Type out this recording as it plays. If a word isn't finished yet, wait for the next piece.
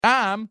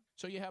time,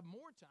 so you have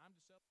more time to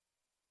sell.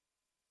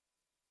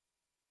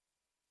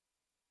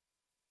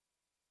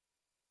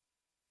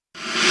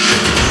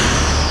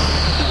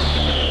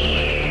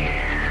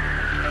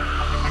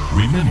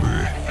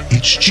 Remember,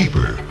 it's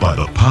cheaper by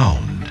the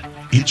pound.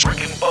 It's Rick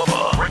and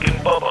Bubba. Rick and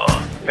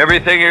Bubba.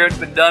 Everything here has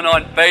been done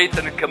on faith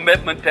and a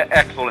commitment to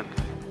excellence.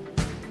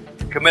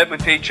 A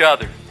commitment to each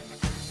other.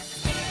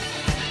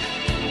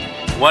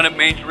 One, it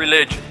means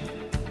religion.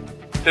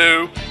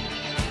 Two,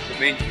 it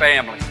means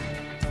family.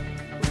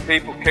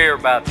 People care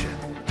about you.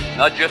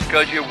 Not just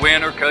because you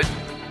win or because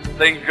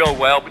things go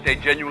well, but they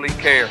genuinely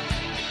care.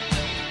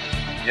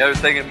 The other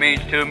thing it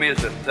means to me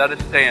is a set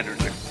of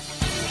standards.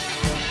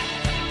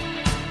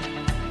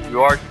 You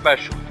are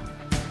special.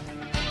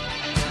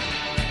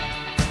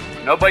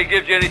 Nobody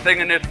gives you anything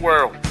in this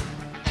world.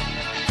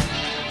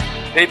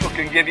 People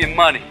can give you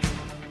money,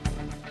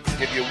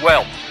 give you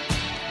wealth,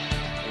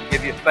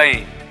 give you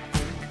fame.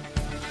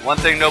 One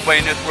thing nobody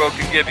in this world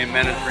can give you,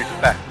 men, is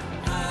respect.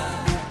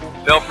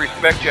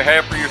 Self-respect you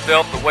have for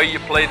yourself, the way you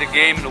play the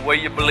game and the way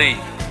you believe,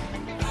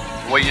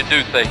 the way you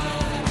do things.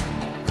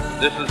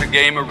 This is a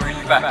game of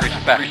respect.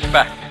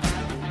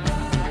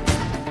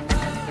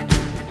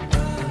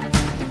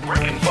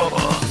 Rick and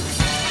Bubba.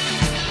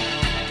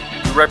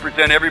 You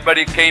represent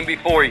everybody that came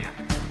before you.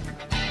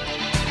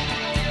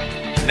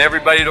 And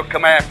everybody that'll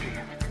come after you.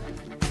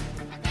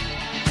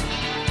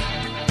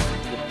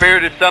 The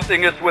spirit is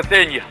something that's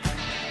within you.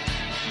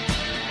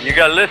 You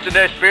gotta listen to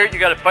that spirit, you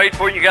gotta fight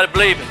for it, you gotta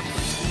believe it.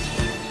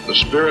 The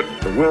spirit,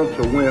 the will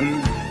to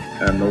win,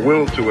 and the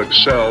will to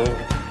excel,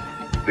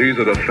 these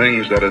are the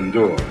things that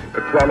endure.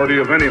 The quality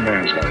of any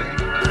man's life.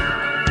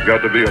 You've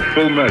got to be a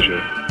full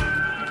measure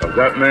of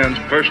that man's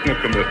personal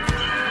commitment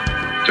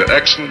to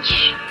excellence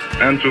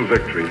and to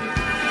victory,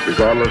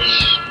 regardless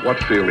what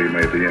field he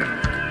may be in.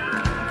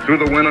 Through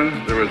the winner,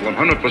 there is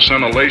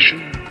 100%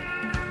 elation,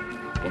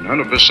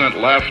 100%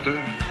 laughter,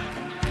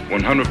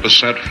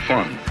 100%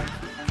 fun.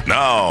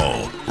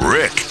 Now,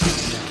 Rick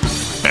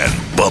and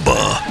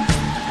Bubba.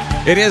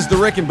 It is the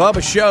Rick and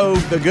Bubba Show.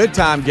 The Good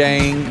Time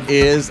Gang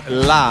is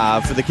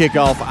live for the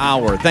kickoff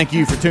hour. Thank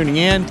you for tuning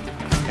in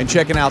and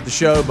checking out the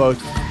show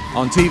both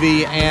on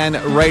TV and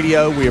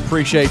radio. We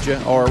appreciate you,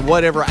 or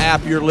whatever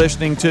app you're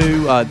listening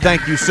to.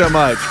 Thank you so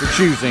much for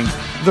choosing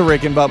the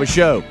Rick and Bubba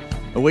Show.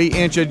 We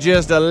inch you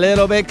just a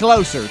little bit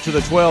closer to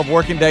the 12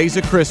 working days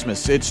of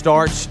Christmas. It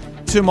starts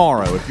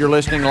tomorrow. If you're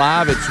listening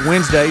live, it's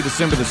Wednesday,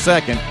 December the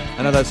 2nd.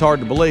 I know that's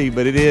hard to believe,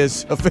 but it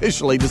is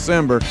officially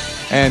December.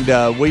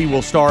 And we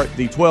will start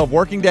the 12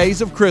 working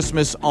days of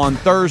Christmas on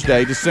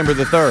Thursday, December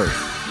the 3rd.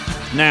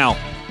 Now,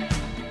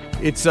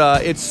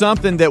 it's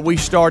something that we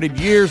started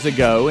years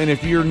ago, and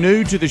if you're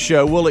new to the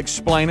show, we'll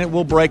explain it.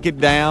 We'll break it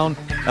down.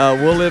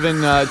 We'll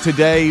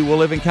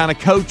even kind of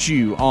coach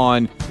you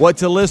on what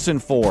to listen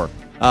for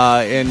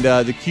and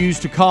the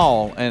cues to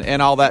call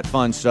and all that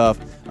fun stuff.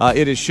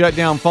 It has shut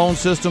down phone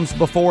systems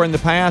before in the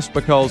past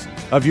because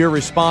of your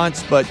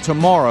response, but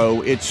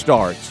tomorrow it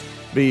starts.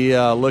 Be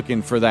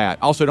looking for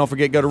that. Also, don't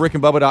forget, go to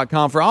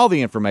rickandbubba.com for all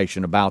the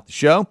information about the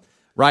show.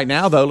 Right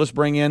now, though, let's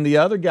bring in the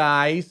other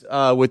guys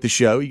with the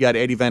show. You got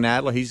Eddie Van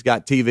Adler. He's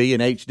got TV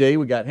and HD.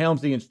 We got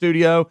Helmsy in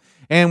studio,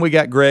 and we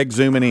got Greg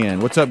zooming in.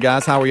 What's up,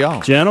 guys? How are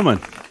y'all? Gentlemen,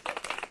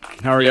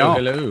 how are y'all?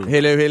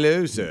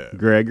 Hello, sir.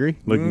 Gregory,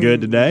 looking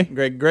good today?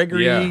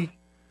 Gregory. Yeah.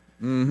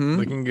 Mm-hmm.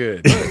 Looking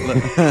good.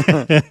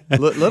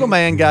 Little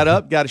man got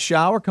up, got a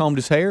shower, combed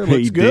his hair.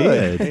 Looks He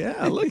good. did.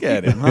 Yeah, look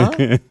at him,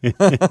 huh?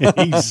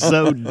 He's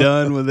so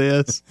done with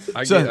this.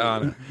 I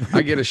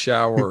get a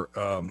shower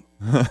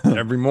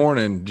every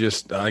morning.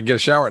 I get a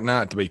shower at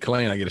night to be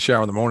clean. I get a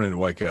shower in the morning to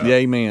wake up. Yeah,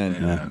 amen.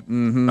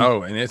 And,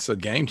 and it's a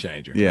game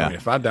changer. Yeah. I mean,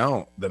 if I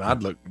don't, then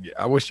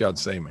I wish y'all'd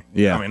see me.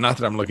 Yeah. I mean, not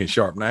that I'm looking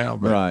sharp now,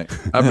 but Right.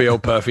 I'd be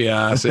old puffy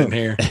eye sitting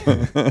here.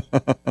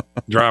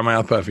 Dry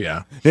mouth, puffy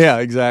eye. Yeah,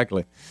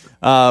 exactly.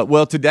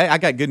 Well, today I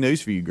got good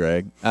news for you,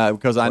 Greg,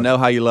 because I know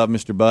how you love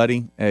Mr.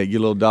 Buddy, your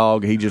little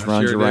dog. He just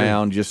runs sure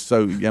around,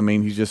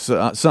 he's just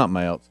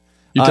something else.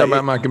 You talking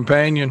about my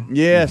companion?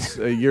 Yes,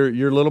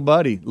 your little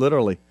buddy,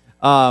 literally.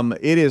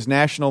 It is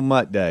National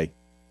Mutt Day,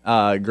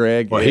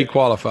 Greg. Well, he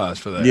qualifies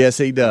for that. Yes,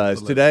 he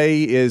does. Absolutely.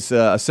 Today is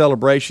a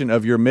celebration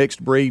of your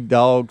mixed breed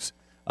dogs.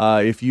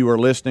 If you are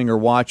listening or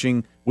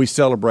watching, we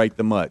celebrate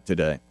the mutt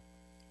today.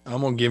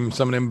 I'm going to give him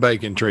some of them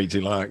bacon treats he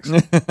likes.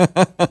 He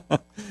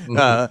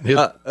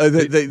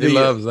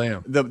loves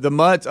them. The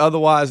mutts,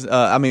 otherwise,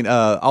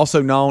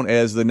 also known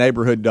as the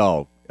neighborhood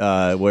dog,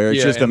 where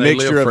it's just a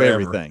mixture of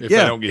everything. If they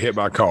don't get hit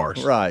by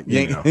cars. Right.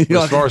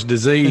 As far as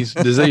disease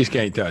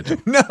can't touch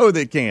them. No,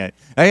 they can't.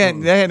 They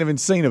hadn't even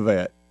seen a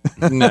vet.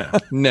 No,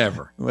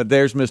 never. But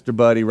there's Mr.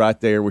 Buddy right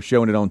there. We're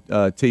showing it on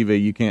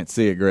TV. You can't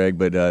see it, Greg,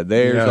 but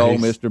there's old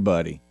Mr.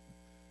 Buddy.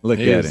 Look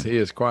at him. He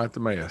is quite the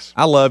mess.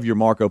 I love your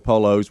Marco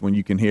Polos when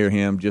you can hear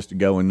him just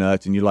going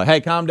nuts, and you're like,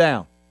 hey, calm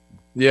down.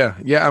 Yeah.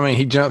 I mean,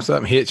 he jumps up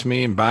and hits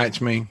me and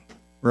bites me.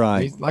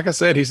 Right. Like I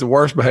said, he's the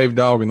worst behaved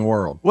dog in the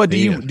world. Well, do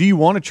He you is.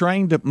 want to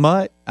train to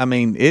mutt? I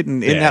mean, isn't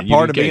that you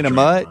part of can't being a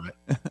train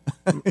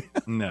mutt?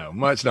 No,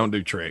 mutts don't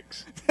do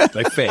tricks.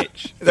 They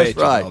fetch. That's Fetch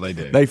right. is all they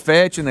do. They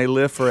fetch and they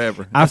live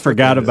forever. I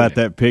forgot about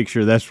that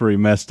picture. That's where he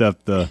messed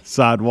up the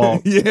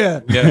sidewalk. Yeah.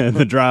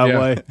 The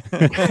driveway.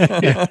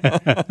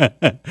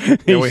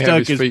 He we have stuck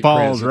his his feet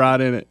paws prints. right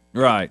in it.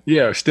 Right.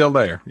 Yeah, still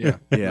there. Yeah,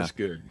 Yeah. that's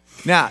good.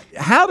 Now,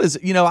 how does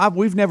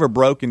we've never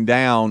broken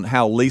down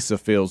how Lisa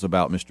feels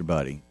about Mr.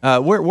 Buddy.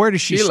 Where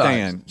does she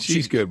stand?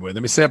 She's good with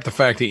him, except the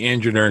fact he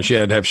injured her and she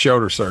had to have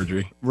shoulder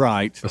surgery.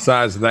 Right.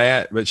 Besides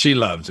that, but she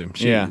loves him.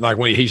 Yeah. Like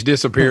when he's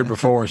disappeared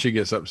before, and she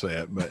gets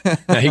upset. But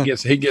now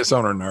he gets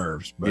on her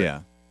nerves. But,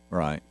 Yeah.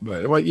 Right.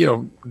 But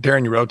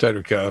tearing your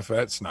rotator cuff,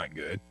 that's not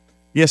good.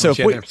 Yeah. So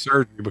she if had to we, have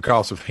surgery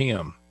because of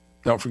him.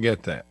 Don't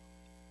forget that.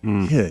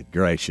 good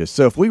gracious.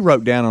 So if we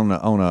wrote down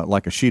on a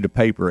like a sheet of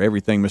paper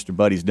everything Mr.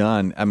 Buddy's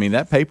done, I mean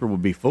that paper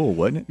would be full,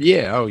 wouldn't it?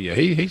 Yeah. Oh yeah.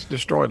 He's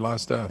destroyed a lot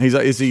of stuff.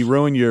 Is he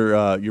ruined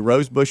your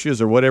rose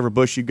bushes or whatever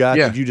bush you got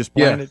Yeah. that you just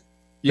Yeah. planted?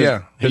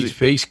 Yeah.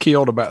 He's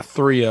killed about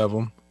 3 of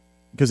them.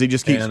 Because he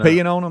just keeps And,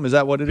 peeing on them. Is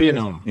that what it is? Peeing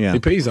on them. Yeah. He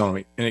pees on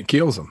them and it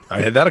kills them.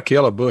 That'll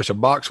kill a bush. A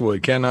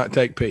boxwood cannot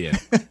take peeing.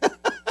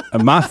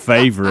 My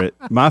favorite,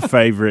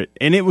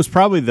 and it was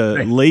probably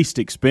the least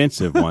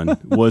expensive one,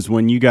 was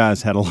when you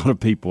guys had a lot of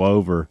people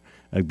over,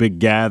 a big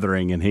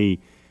gathering, and he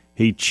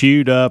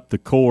chewed up the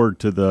cord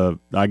to the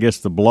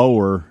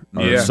blower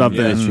or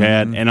something that you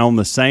had, and on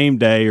the same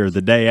day or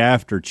the day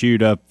after,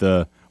 chewed up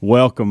the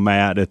welcome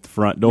mat at the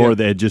front door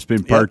that had just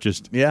been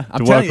purchased Yeah.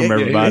 to welcome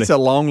everybody. It's a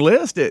long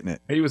list, isn't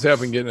it? He was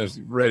helping getting us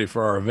ready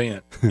for our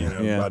event,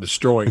 by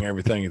destroying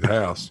everything at the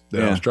house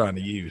that I was trying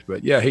to use.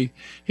 But yeah,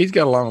 he's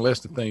got a long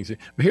list of things.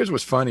 But here's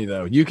what's funny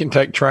though: you can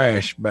take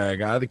trash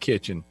bag out of the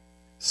kitchen,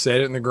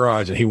 set it in the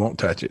garage, and he won't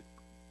touch it.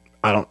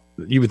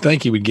 You would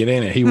think he would get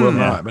in it. He will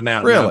not. But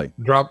now, Really?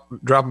 drop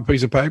a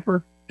piece of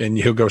paper, and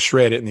he'll go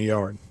shred it in the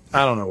yard.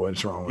 I don't know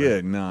what's wrong with it.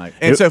 Good night.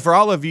 And so for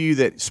all of you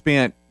that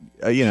spent,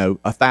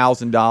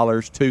 $1,000,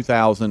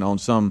 $2,000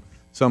 on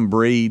some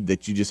breed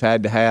that you just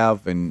had to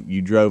have, and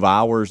you drove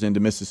hours into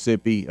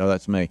Mississippi. Oh,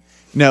 that's me.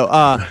 No.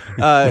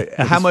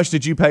 How much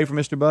did you pay for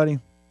Mr. Buddy?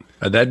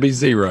 That'd be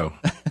 0.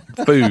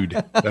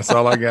 Food. That's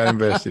all I got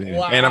invested in.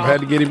 And I've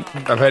had to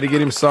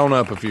get him sewn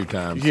up a few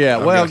times. Yeah.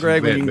 I've Well, got some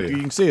Greg, vet when bills. you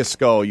can see a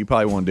skull, you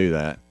probably want to do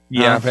that.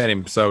 Yeah, I've had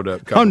him sewed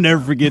up. I'll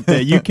never forget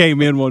that. You came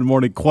in one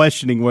morning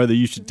questioning whether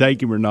you should take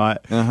him or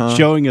not,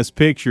 showing us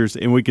pictures,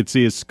 and we could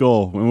see his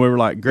skull. And we were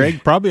like,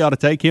 Greg probably ought to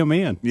take him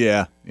in.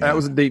 Yeah. That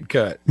was a deep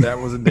cut. That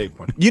was a deep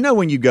one.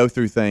 When you go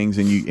through things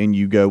and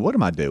you go, what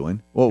am I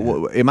doing?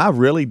 Well, am I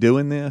really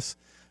doing this?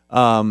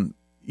 Jack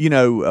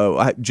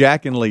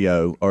and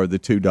Leo are the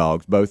 2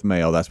 dogs, both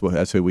male.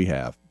 That's who we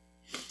have.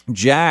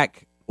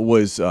 Jack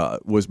was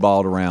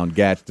balled around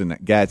Gadsden,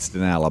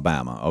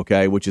 Alabama,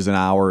 okay, which is an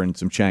hour and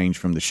some change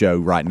from the show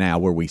right now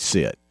where we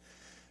sit.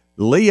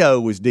 Leo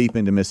was deep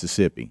into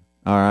Mississippi,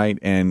 all right,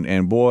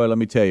 and boy, let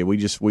me tell you,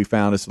 we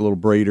found us a little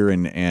breeder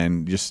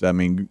and just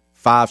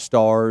 5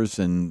 stars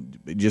and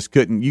just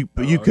couldn't be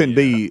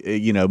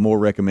more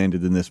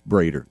recommended than this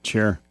breeder.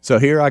 Sure. So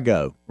here I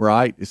go,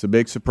 right? It's a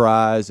big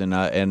surprise,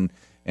 and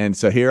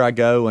so here I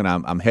go, and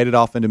I'm headed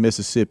off into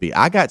Mississippi.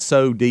 I got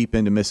so deep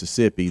into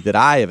Mississippi that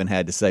I even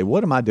had to say,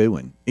 "What am I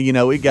doing?"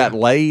 It got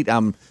late.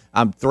 I'm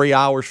 3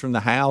 hours from the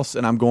house,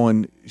 and I'm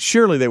going.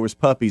 Surely there was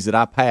puppies that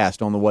I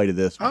passed on the way to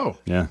this one. Oh,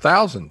 Yeah.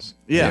 thousands.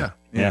 Yeah.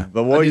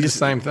 But I did the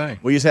same thing.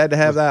 We just had to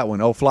have that one.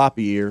 Old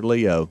floppy ear,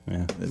 Leo.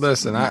 Yeah.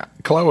 Listen,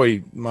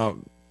 Chloe,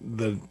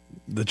 the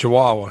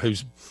Chihuahua,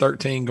 who's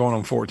 13 going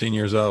on 14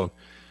 years old,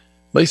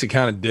 Lisa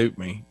kind of duped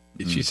me.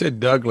 She said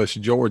Douglas,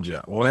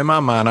 Georgia. Well, in my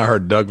mind, I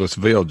heard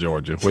Douglasville,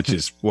 Georgia, which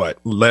is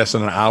less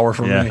than an hour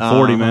from me.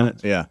 40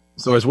 minutes. Yeah,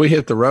 So as we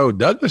hit the road,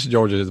 Douglas,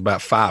 Georgia is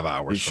about 5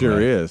 hours. it from sure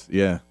me. is.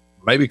 Yeah.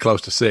 Maybe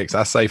close to 6.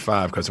 I say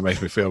 5 because it makes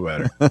me feel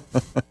better.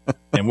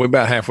 And we're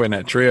about halfway in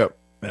that trip,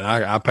 and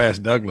I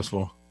passed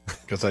Douglasville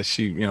because I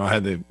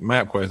had the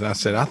map question. I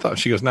said,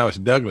 she goes, no, it's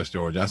Douglas,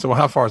 Georgia. I said, well,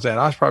 how far is that?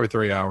 I was probably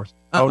 3 hours.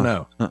 Oh,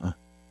 no.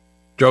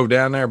 Drove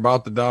down there,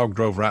 bought the dog,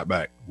 drove right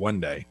back one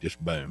day.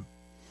 Just boom.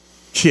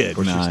 Kid, Of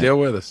course, she's still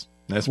with us.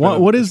 That's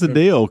What is the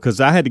deal? Because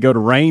I had to go to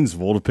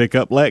Rainsville to pick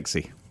up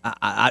Lexi.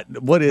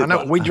 What is? I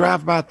know we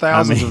drive by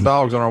thousands of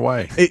dogs on our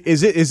way.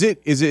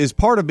 Is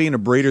part of being a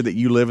breeder that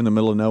you live in the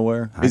middle of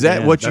nowhere? Is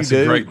that what you That's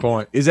do? a great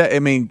point. Is that?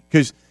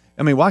 Because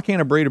why can't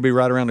a breeder be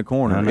right around the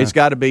corner? It's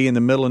got to be in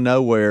the middle of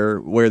nowhere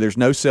where there's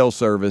no cell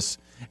service,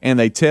 and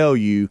they tell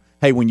you,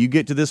 hey, when you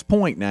get to this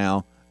point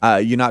now,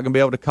 you're not going to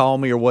be able to call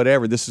me or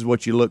whatever. This is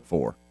what you look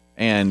for,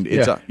 and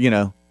it's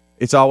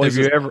it's always.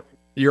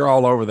 You're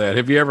all over that.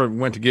 Have you ever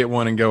went to get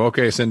one and go,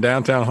 okay, it's in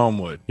downtown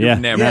Homewood? Yeah.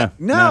 Never. Yeah.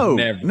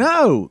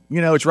 No.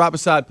 It's right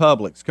beside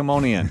Publix. Come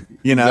on in,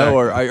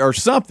 Exactly. or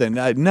something.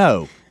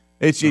 No,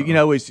 it's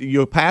it's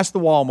you'll pass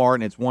the Walmart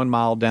and it's 1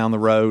 mile down the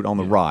road on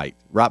the right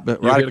You'll hit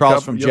across a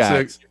couple- from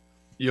Jack's.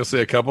 You'll see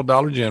a couple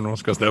Dollar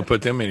Generals because they'll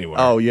put them anywhere.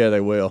 Oh yeah, they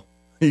will.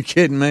 You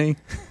kidding me?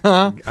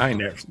 I ain't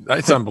never.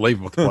 It's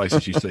unbelievable the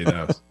places you see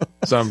those.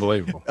 It's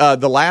unbelievable.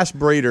 The last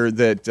breeder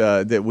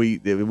that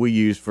we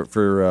use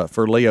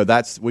for Leo,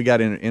 we got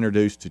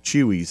introduced to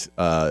Chewy's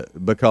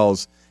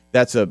because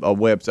that's a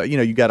website. You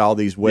know, you got all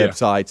these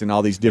websites and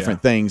all these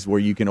different things where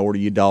you can order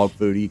your dog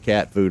food or your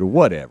cat food or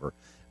whatever.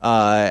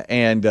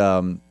 And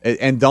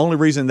the only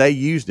reason they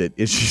used it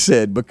is, she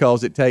said,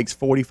 because it takes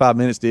 45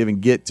 minutes to even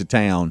get to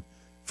town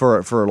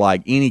for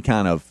like any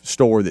kind of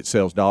store that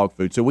sells dog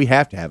food. So we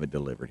have to have it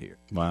delivered here.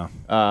 Wow.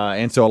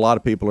 And so a lot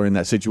of people are in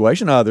that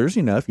situation. Others,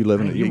 you know, if you live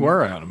in You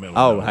were out in the middle.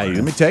 Oh, of hey, nowhere.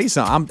 let me tell you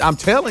something. I'm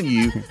telling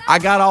you, I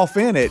got off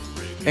in it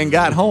and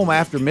got home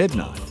after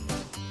midnight.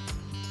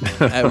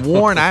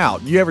 Worn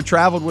out. You ever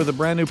traveled with a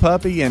brand new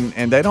puppy and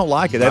they don't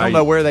like it? They don't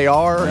know where they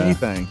are or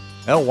anything.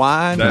 They'll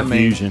whine.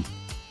 Confusion.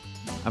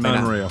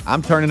 Unreal.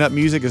 I'm turning up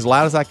music as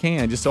loud as I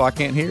can just so I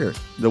can't hear it.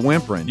 The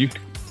whimpering.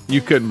 You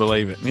couldn't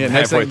believe it. Yeah,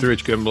 next halfway thing- through it,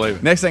 you couldn't believe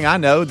it. Next thing I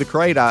know, the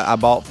crate I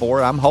bought for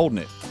it, I'm holding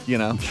it. You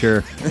know.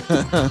 Sure.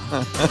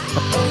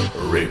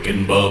 Rick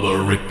and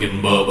Bubba, Rick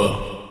and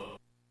Bubba.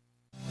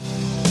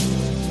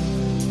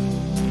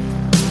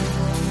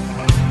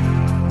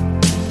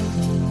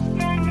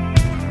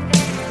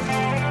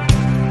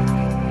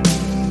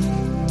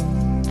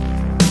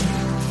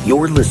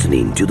 You're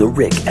listening to The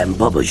Rick and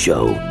Bubba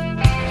Show.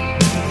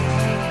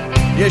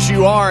 Yes,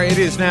 you are. It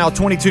is now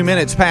 22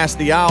 minutes past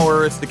the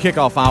hour. It's the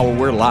kickoff hour.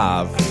 We're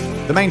live.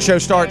 The main show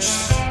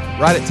starts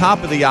right at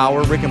top of the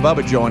hour. Rick and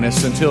Bubba join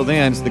us. Until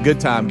then, it's the Good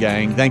Time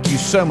Gang. Thank you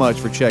so much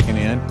for checking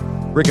in.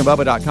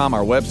 rickandbubba.com,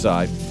 our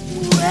website.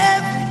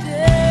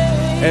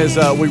 As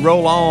we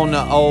roll on,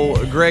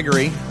 old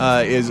Gregory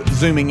is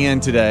zooming in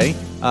today.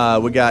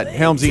 We got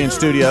Helmsy in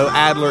studio,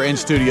 Adler in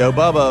studio,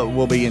 Bubba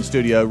will be in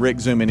studio,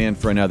 Rick zooming in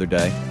for another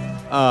day.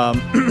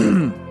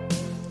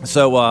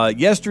 So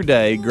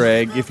yesterday,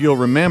 Greg, if you'll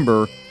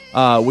remember,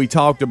 we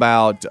talked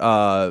about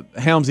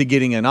Helmsy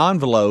getting an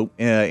envelope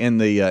in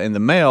the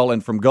mail,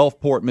 and from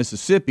Gulfport,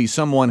 Mississippi,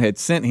 someone had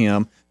sent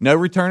him no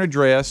return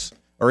address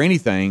or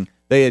anything.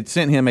 They had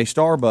sent him a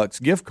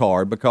Starbucks gift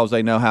card because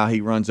they know how he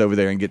runs over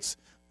there and gets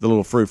the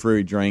little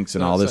frou-frou drinks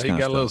and all this So kind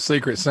he of got a stuff. little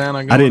secret Santa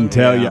going I didn't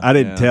tell Yeah, you. I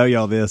didn't yeah. tell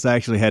y'all this. I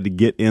actually had to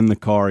get in the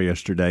car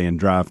yesterday and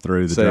drive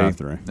through the See,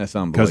 drive-through. that's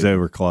because they unbelievable.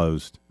 were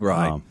closed.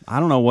 Right. I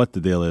don't know what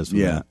the deal is.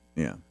 With Yeah, that.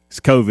 yeah. It's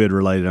COVID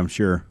related, I'm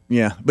sure.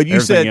 Yeah, but you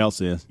Everything said else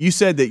is. You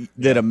said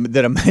that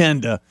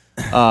Amanda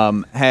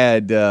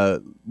had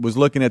was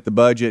looking at the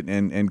budget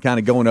and kind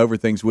of going over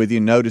things with you.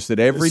 And noticed that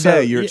every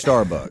day you're at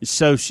Starbucks.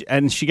 So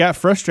she got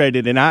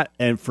frustrated,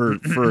 and for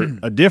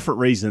a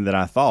different reason than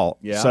I thought.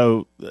 Yeah.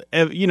 So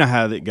you know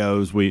how that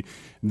goes.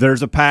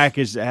 There's a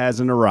package that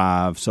hasn't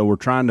arrived, so we're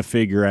trying to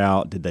figure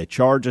out, did they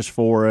charge us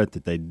for it?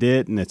 That they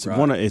didn't. It's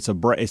it's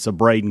a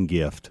Braden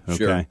gift. Okay.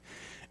 Sure.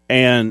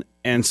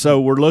 And so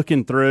we're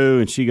looking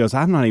through, and she goes,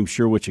 I'm not even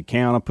sure which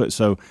account I put.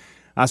 So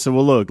I said,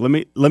 well, look, let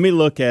me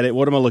look at it.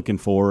 What am I looking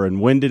for? And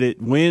when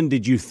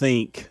did you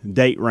think,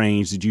 date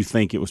range, did you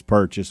think it was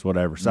purchased,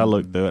 whatever? So I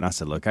looked through it, and I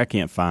said, look, I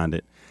can't find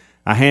it.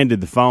 I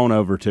handed the phone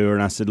over to her,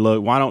 and I said,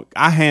 look, why don't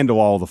I handle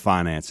all the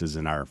finances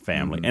in our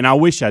family? And I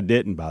wish I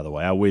didn't, by the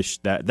way. I wish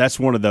that's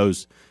one of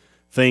those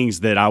things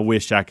that I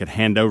wish I could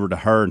hand over to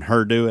her and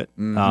her do it.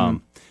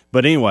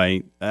 But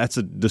anyway, that's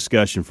a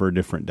discussion for a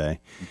different day.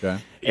 Okay.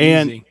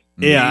 And Easy.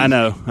 yeah, I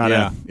know.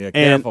 Yeah,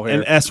 careful here.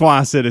 And that's why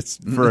I said it's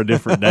for a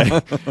different day.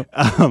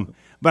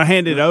 But I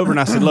handed it over and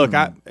I said, look,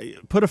 I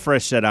put a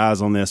fresh set of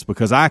eyes on this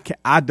because I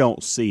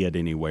don't see it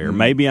anywhere.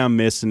 Maybe I'm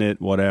missing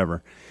it,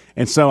 whatever.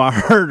 And so I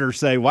heard her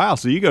say, wow,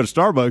 so you go to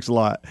Starbucks a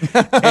lot.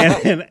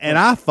 and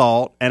I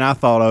thought,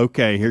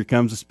 okay, here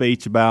comes a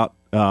speech about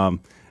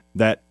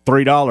that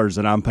 $3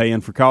 that I'm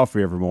paying for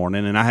coffee every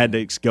morning. And I had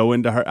to go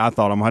into her. I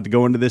thought I'm going to have to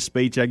go into this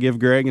speech I give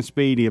Greg and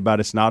Speedy about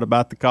it's not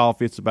about the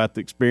coffee, it's about the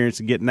experience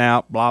of getting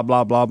out, blah,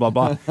 blah, blah, blah,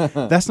 blah.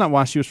 That's not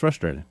why she was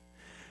frustrated.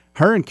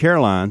 Her and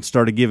Caroline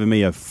started giving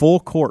me a full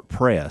court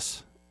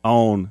press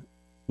on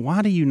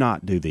why do you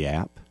not do the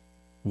app?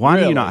 Why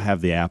do you not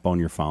have the app on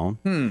your phone?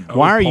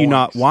 Why are you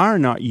not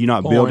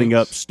building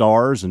up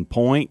stars and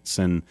points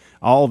and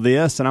all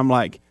this? And I'm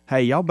like,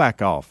 hey, y'all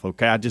back off,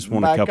 okay? I just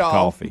want a cup of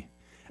coffee.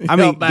 I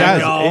mean,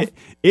 guys,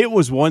 it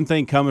was one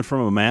thing coming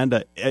from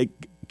Amanda.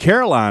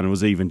 Caroline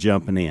was even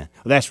jumping in.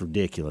 Well, that's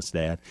ridiculous,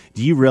 Dad.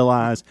 Do you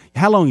realize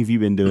how long have you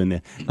been doing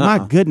this? My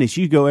goodness,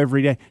 you go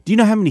every day. Do you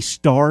know how many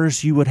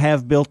stars you would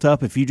have built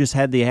up if you just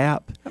had the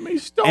app? How many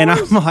stars? And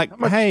I'm like,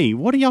 hey,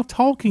 what are y'all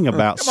talking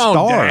about? Come on,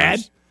 stars. Dad.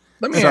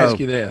 Let me ask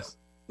you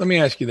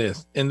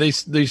this. In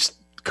these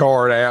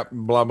card app,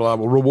 blah, blah,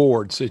 blah,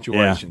 reward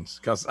situations,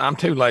 because I'm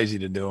too lazy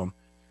to do them.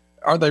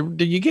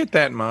 Do you get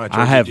that much?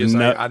 Or I have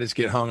I just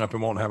get hung up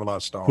and won't have a lot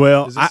of stars.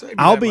 Well, Does it save me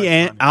I'll that much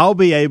money? I'll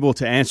be able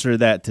to answer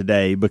that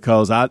today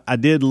because I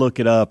did look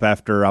it up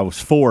after I was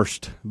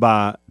forced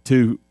by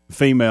two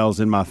females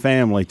in my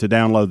family to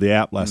download the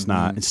app last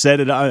night and set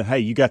it up. Hey,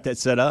 you got that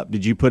set up?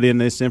 Did you put in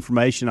this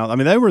information? I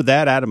mean, they were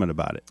that adamant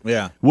about it.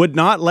 Yeah. Would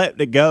not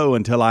let it go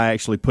until I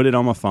actually put it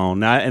on my phone.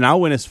 Now, and I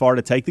went as far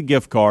to take the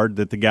gift card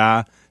that the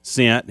guy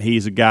sent.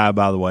 He's a guy,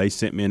 by the way,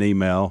 sent me an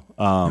email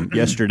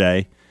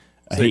yesterday.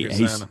 Secret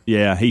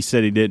Santa. He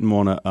said he didn't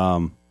want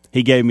to.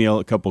 He gave me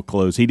a couple of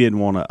clues. He didn't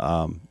want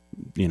to,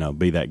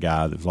 be that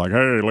guy that's like,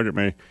 hey, look at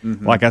me,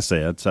 like I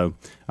said. So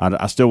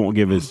I still won't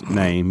give his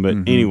name, but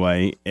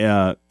anyway,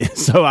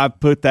 so I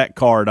put that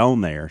card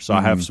on there, so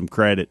I have some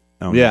credit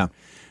on it.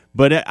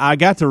 But I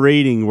got to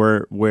reading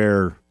where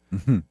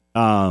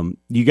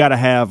you got to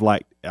have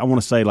I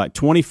want to say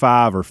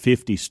 25 or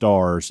 50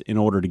 stars in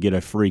order to get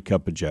a free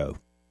cup of Joe.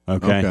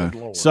 Okay.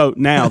 So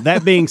now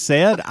that being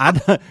said,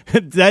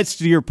 that's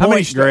to your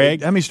point,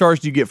 Greg. How many stars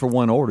do you get for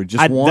one order?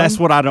 Just one? That's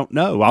what I don't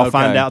know. I'll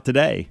find out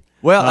today.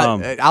 Well, I'll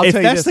if tell you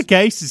that's this. the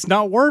case, it's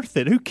not worth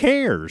it. Who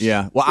cares?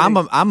 Yeah. Well,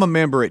 I'm a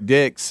member at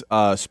Dick's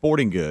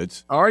Sporting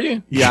Goods. Are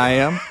you? Yeah, I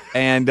am.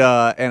 And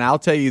I'll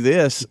tell you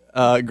this,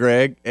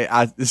 Greg.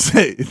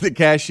 The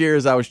cashier,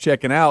 as I was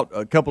checking out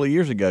a couple of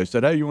years ago,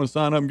 said, "Hey, you want to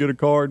sign up and get a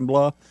card and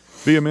blah,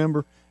 be a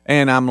member?"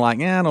 And I'm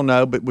like, I don't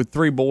know. But with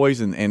 3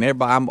 boys and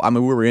everybody, we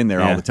were in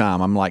there all the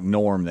time. I'm like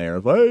Norm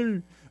there.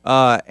 Hey.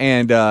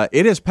 And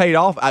it has paid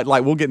off.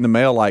 We'll get in the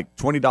mail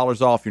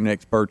 $20 off your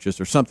next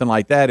purchase or something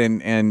like that.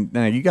 And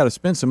now you got to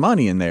spend some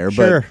money in there.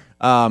 Sure.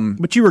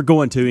 But you were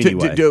going to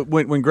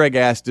anyway. When Greg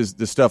asked,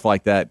 does stuff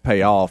like that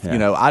pay off?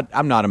 Yeah.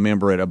 I'm not a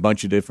member at a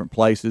bunch of different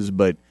places,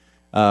 but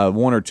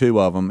one or two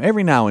of them,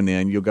 every now and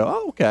then you'll go,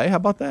 oh, okay, how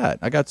about that?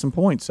 I got some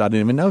points. I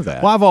didn't even know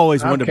that. Well, I've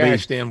always wanted to be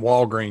cashed in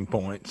Walgreens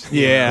points.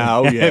 Yeah,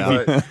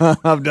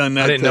 I've done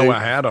that. I didn't know I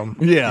had them.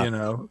 Yeah,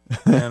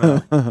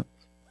 and,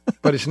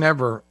 but it's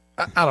never.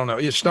 I don't know.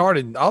 It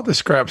started. All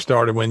this crap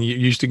started when you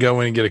used to go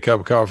in and get a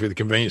cup of coffee at the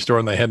convenience store,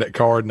 and they had that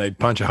card, and they'd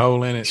punch a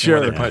hole in it. Sure,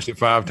 and when they punched it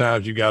 5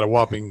 times, you got a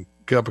whopping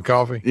cup of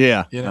coffee.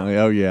 Yeah,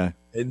 Oh yeah.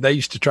 They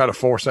used to try to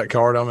force that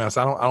card on me. I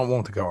said, I don't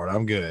want the card.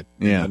 I'm good.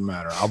 It doesn't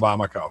matter. I'll buy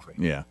my coffee.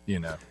 Yeah.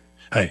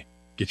 Hey,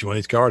 get you one of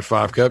these cards,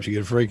 5 cups, you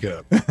get a free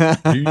cup.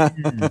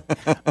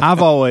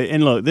 I've always,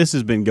 and look, this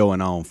has been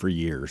going on for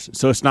years.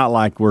 So it's not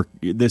like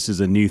this is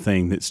a new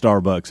thing that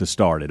Starbucks has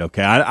started.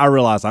 Okay. I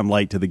realize I'm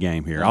late to the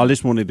game here. I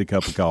just wanted a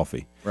cup of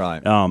coffee.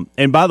 Right.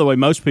 And by the way,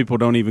 most people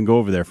don't even go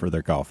over there for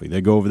their coffee. They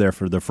go over there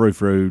for the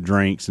frou-frou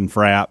drinks and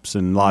fraps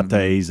and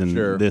lattes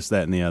and this,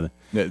 that, and the other.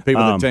 Yeah,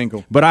 people that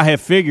tinkle. But I have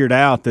figured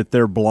out that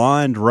their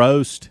blonde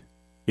roast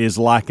is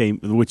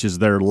which is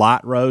their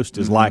light roast,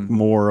 is like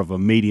more of a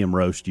medium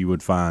roast you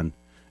would find,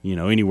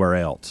 anywhere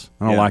else.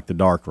 I don't like the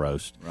dark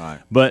roast.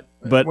 Right. But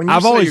when you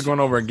I've say always you're going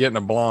over and getting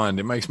a blonde,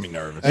 it makes me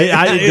nervous.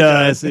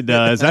 It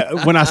does.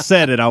 When I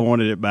said it, I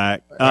wanted it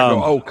back. I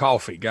go,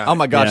 coffee. Got it. Oh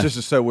my gosh, Yeah. this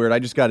is so weird. I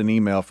just got an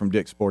email from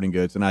Dick's Sporting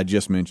Goods, and I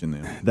just mentioned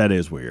them. That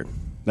is weird.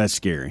 That's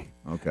scary.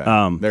 Okay. They're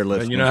And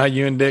listening. you know how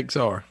you and Dicks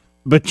are.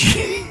 But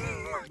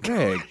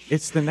Greg,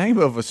 it's the name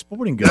of a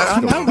sporting goods I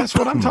store. know. That's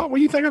what I'm talking. What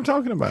do you think I'm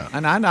talking about?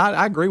 And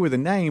I agree with the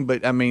name,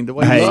 but I mean the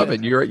way I you love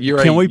said it.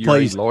 You're Can we a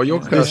please- loyal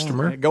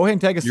customer. Go ahead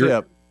and take a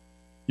sip.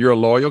 You're a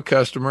loyal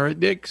customer at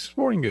Dick's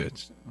Sporting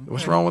Goods.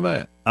 What's wrong with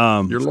that?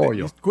 You're loyal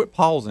Just quit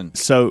pausing.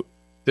 so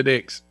to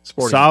Dick's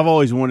Sporting So I've Goods.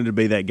 always wanted to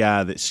be that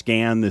guy that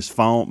scanned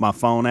my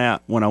phone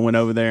out when I went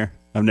over there.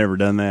 I've never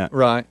done that.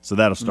 Right. So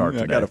that'll start I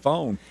today. got a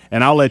phone.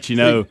 And I'll let you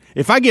know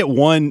if I get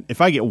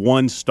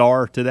one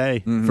star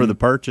today for the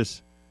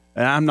purchase.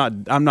 I'm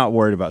not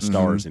worried about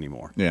stars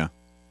anymore. Yeah.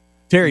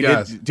 Terry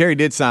Guys.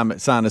 did sign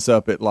us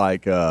up at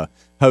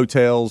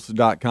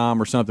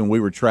hotels.com or something. We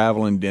were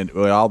traveling with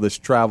all this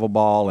travel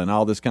ball and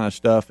all this kind of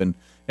stuff, and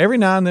every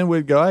now and then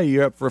we'd go, "Hey,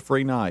 you're up for a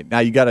free night."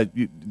 Now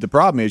the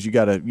problem is you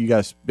got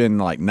to spend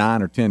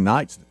 9 or 10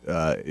 nights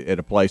at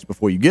a place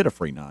before you get a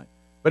free night.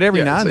 But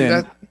every now and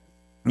then,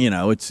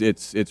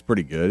 it's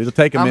pretty good. It'll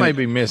take a I minute. may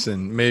be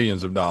missing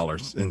millions of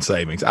dollars in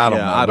savings. I don't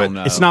know. I but don't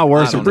know. It's not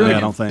worth I it don't to me, know. I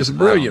don't think. It's a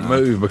brilliant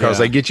move because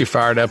Yeah. they get you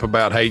fired up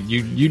about, hey,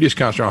 you just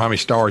concentrate on how many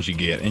stars you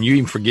get, and you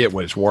even forget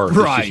what it's worth. It's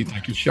Right. just you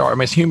think you're sharp. I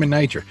mean, it's human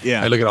nature.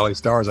 Yeah. Hey, look at all these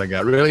stars I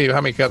got. Really?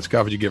 How many cups of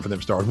coffee did you get for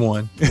them stars?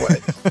 1.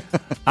 What?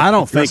 I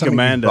don't think something you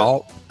Amanda.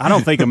 bought? I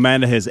don't think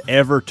Amanda has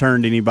ever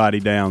turned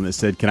anybody down that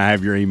said, "Can I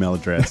have your email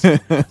address?"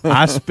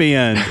 I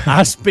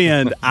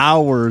spend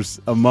hours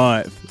a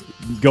month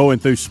going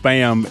through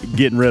spam,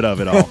 getting rid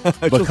of it all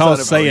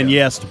because saying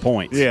yes to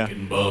points. Yeah. Rick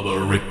and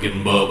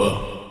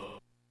Bubba.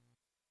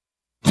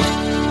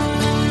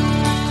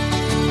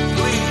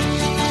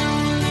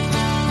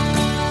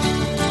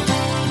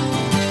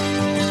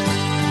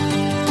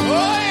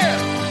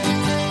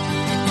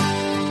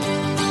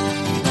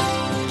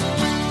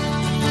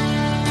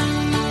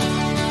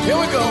 Here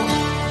we go.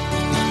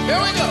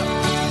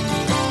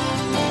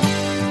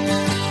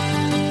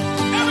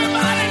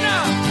 Everybody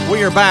now.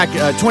 We are back.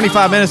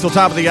 25 minutes till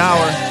top of the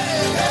hour.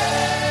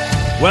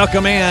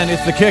 Welcome in.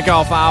 It's the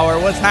kickoff hour.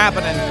 What's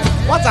happening?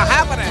 What's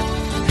happening?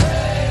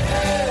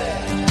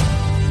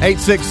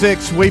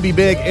 866 We Be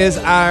Big is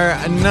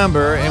our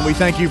number, and we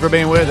thank you for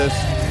being with us.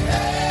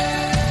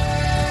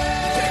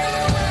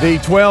 The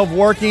 12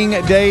 working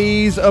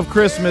days of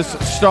Christmas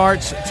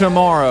starts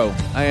tomorrow.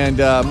 And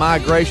my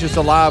gracious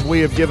alive,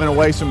 we have given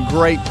away some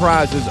great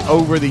prizes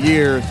over the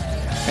years.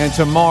 And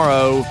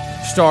tomorrow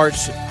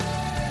starts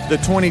the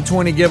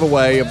 2020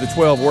 giveaway of the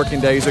 12 working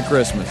days of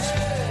Christmas.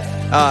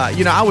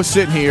 I was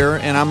sitting here,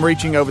 and I'm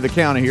reaching over the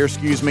counter here.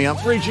 Excuse me. I'm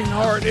reaching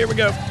hard. Here we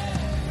go.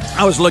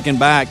 I was looking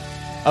back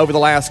over the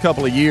last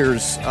couple of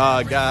years,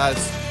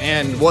 guys,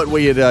 and what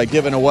we had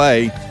given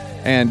away.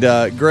 And,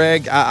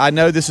 Greg, I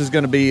know this is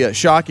going to be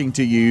shocking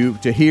to you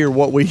to hear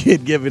what we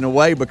had given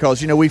away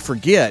because, we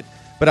forget.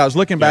 But I was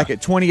looking back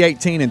at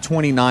 2018 and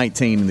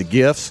 2019 and the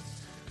gifts.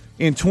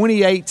 In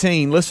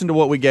 2018, listen to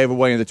what we gave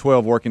away in the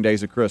 12 working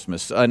days of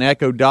Christmas. An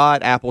Echo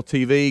Dot, Apple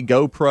TV,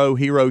 GoPro,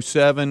 Hero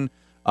 7,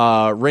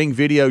 Ring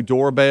Video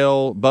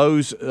Doorbell,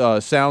 Bose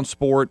Sound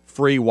Sport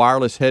free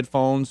wireless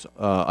headphones,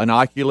 an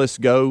Oculus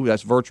Go,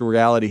 that's virtual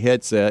reality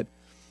headset,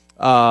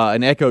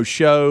 an Echo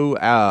Show,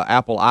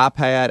 Apple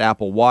iPad,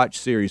 Apple Watch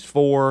Series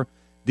 4,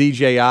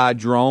 DJI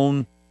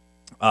drone,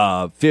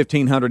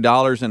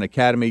 $1,500 in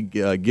Academy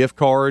gift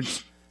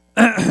cards,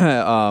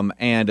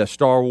 and a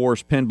Star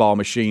Wars pinball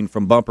machine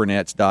from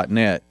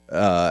bumpernets.net.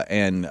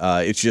 And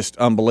it's just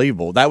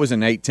unbelievable. That was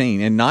in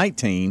 18. In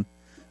 19,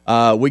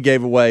 we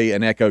gave away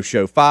an Echo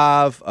Show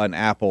 5, an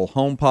Apple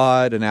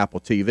HomePod, an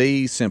Apple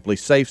TV, Simply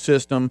Safe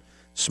System,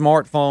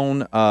 smart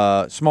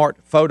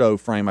photo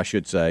frame, I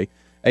should say,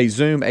 a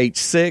Zoom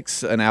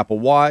H6, an Apple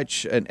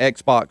Watch, an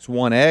Xbox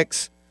One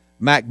X,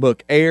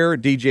 MacBook Air,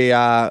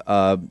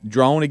 DJI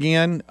drone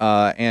again,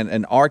 and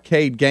an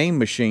arcade game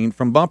machine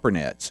from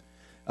Bumpernets.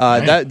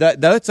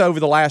 That's over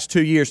the last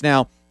 2 years.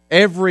 Now,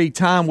 every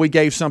time we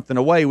gave something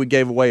away, we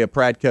gave away a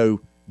Pradco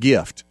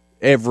gift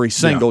every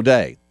single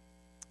day.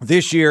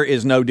 This year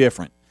is no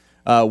different.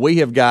 We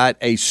have got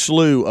a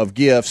slew of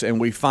gifts, and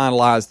we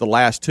finalized the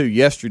last 2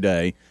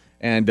 yesterday,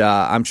 and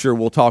I'm sure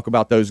we'll talk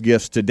about those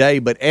gifts today.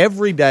 But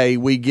every day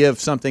we give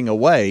something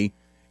away.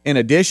 In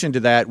addition to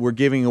that, we're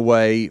giving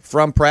away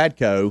from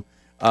Pradco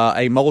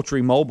a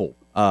Moultrie mobile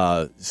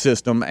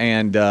system,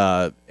 and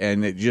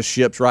it just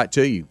ships right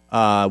to you.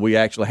 We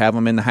actually have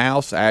them in the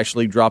house.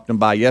 Ashley dropped them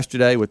by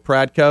yesterday with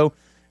Pradco,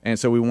 and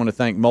so we want to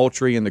thank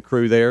Moultrie and the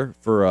crew there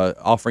for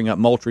offering up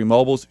Moultrie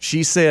mobiles.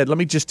 She said, let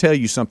me just tell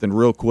you something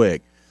real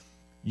quick.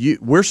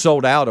 We're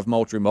sold out of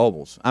Moultrie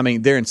mobiles. I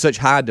mean, they're in such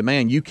high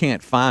demand, you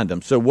can't find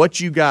them. So what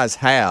you guys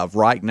have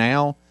right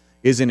now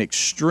is in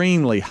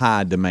extremely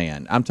high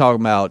demand. I'm talking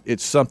about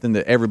it's something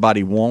that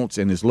everybody wants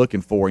and is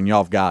looking for, and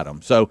y'all have got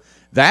them. So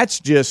that's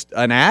just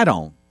an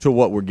add-on to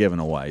what we're giving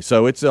away.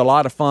 So it's a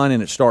lot of fun,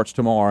 and it starts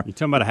tomorrow. You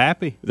talking about a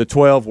happy? The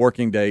 12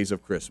 working days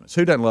of Christmas.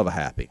 Who doesn't love a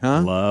happy,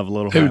 huh? Love a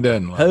little Who happy.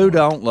 doesn't love Who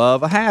don't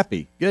love a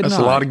happy? Good That's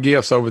night. a lot of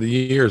gifts over the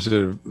years.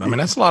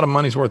 That's a lot of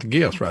money's worth of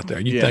gifts right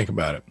there. You think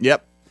about it.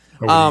 Yep.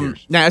 Now,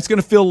 it's going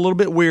to feel a little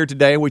bit weird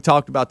today, and we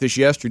talked about this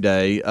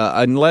yesterday.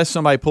 Unless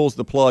somebody pulls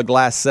the plug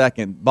last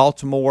second,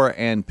 Baltimore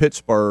and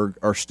Pittsburgh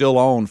are still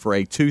on for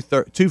a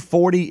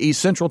 2:40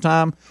 East Central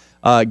Time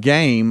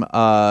game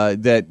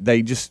that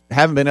they just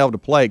haven't been able to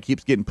play. It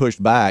keeps getting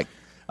pushed back.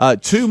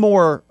 2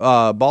 more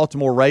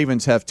Baltimore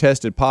Ravens have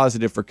tested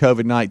positive for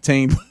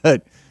COVID-19,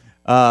 but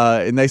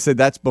and they said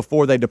that's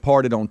before they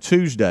departed on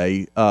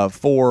Tuesday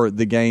for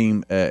the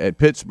game at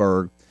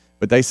Pittsburgh.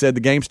 But they said the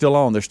game's still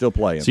on. They're still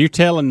playing. So you're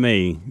telling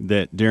me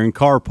that during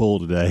carpool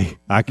today,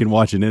 I can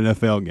watch an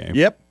NFL game?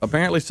 Yep,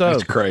 apparently so.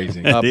 That's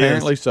crazy.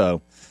 Apparently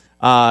so.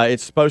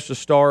 It's supposed to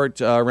start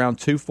around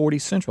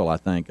 2:40 Central, I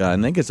think. I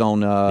think it's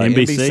on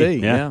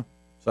NBC. Yeah.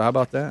 So how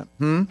about that?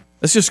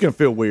 It's just going to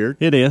feel weird.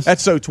 It is.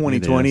 That's so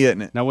 2020,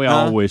 isn't it? Now, we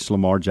all wish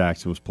Lamar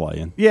Jackson was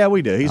playing. Yeah,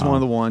 we do. He's one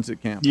of the ones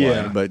that can't play.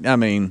 Yeah. But, I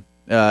mean,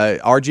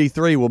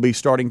 RG3 will be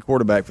starting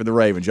quarterback for the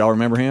Ravens. Y'all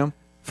remember him?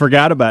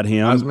 Forgot about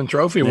him. Heisman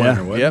Trophy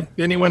winner, wasn't Yep.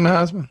 he? Didn't he win the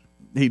Heisman?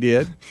 He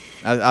did.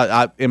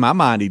 I in my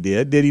mind, he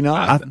did. Did he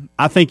not?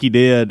 I think he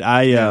did.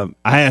 I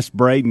asked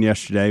Braden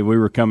yesterday. We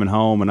were coming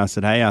home, and I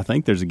said, "Hey, I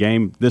think there's a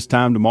game this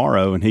time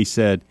tomorrow." And he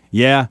said,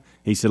 "Yeah."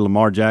 He said,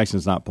 "Lamar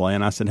Jackson's not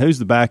playing." I said, "Who's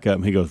the backup?"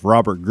 And he goes,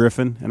 "Robert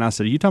Griffin." And I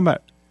said, Are you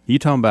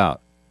talking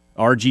about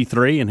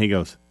RG3?" And he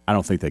goes, "I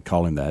don't think they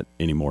call him that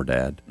anymore,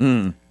 Dad."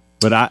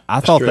 But I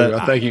thought true. that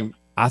I think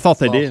I thought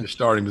they lost did. his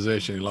starting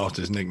position. He lost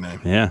his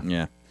nickname. Yeah.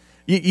 Yeah.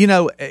 You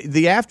know,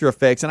 the after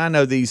effects, and I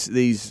know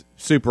these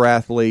super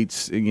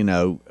athletes,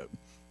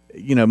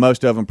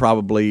 most of them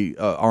probably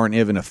aren't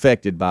even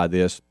affected by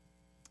this.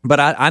 But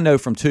I know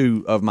from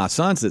 2 of my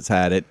sons that's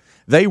had it,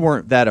 they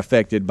weren't that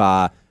affected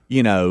by,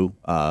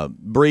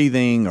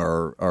 breathing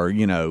or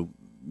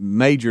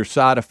major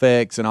side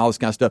effects and all this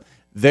kind of stuff.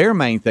 Their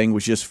main thing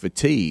was just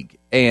fatigue.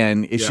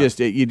 And it's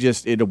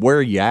it'll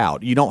wear you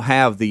out. You don't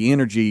have the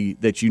energy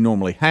that you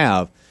normally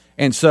have.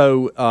 And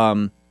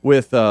so,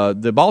 with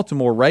the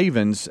Baltimore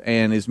Ravens,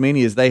 and as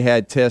many as they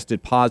had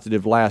tested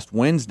positive last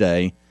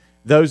Wednesday,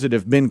 those that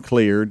have been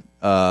cleared,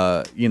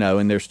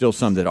 and there's still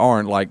some that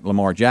aren't, like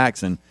Lamar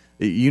Jackson,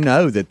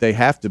 that they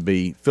have to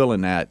be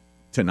feeling that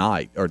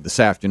tonight or this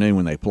afternoon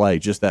when they play,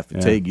 just that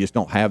fatigue. You just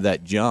don't have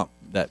that jump,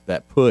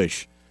 that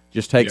push.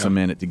 Just takes a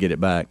minute to get it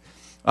back.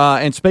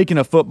 And speaking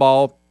of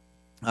football,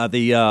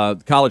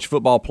 the college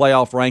football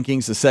playoff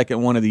rankings, the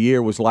second one of the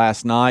year was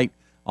last night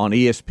on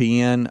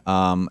ESPN.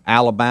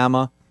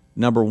 Alabama,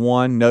 number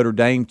 1, Notre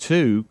Dame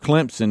 2,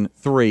 Clemson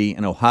 3,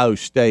 and Ohio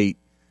State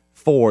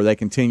 4. They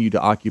continue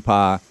to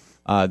occupy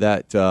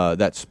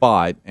that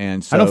spot.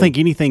 And so I don't think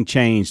anything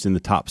changed in the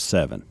top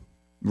 7.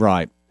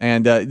 Right.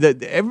 And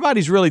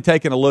everybody's really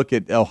taking a look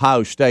at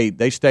Ohio State.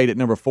 They stayed at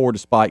number 4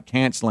 despite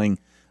canceling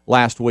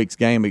last week's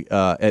game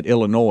at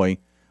Illinois.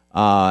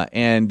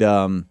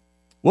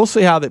 We'll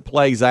see how that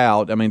plays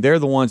out. I mean, they're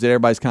the ones that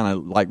everybody's kind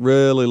of like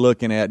really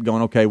looking at,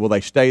 going, okay, will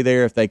they stay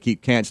there if they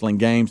keep canceling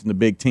games in the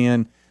Big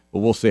Ten? But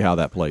we'll see how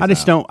that plays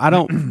out. I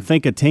don't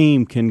think a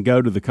team can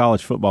go to the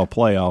college football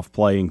playoff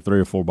playing 3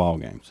 or 4 ball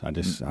games. I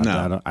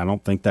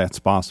don't think that's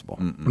possible.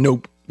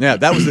 Nope. Yeah,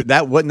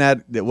 wasn't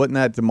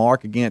that the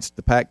mark against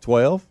the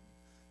Pac-12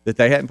 that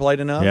they hadn't played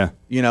enough? Yeah.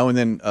 And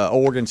then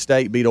Oregon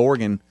State beat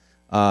Oregon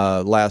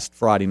last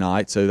Friday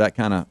night, so that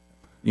kind of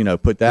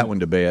put that one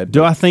to bed.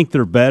 Do I think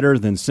they're better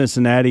than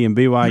Cincinnati and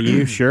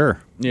BYU?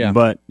 Sure. Yeah.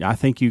 But I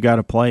think you got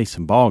to play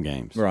some ball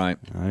games. Right.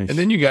 And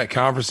then you got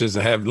conferences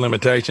that have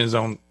limitations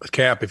on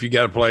cap. If you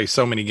got to play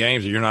so many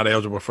games, you're not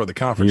eligible for the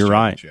conference. You're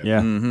right.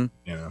 championship.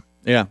 Yeah.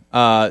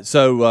 Yeah.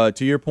 So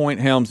to your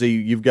point,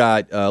 Helmsy, you've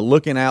got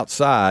looking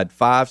outside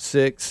 5,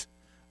 6,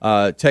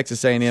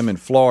 Texas A&M in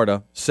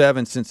Florida,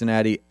 7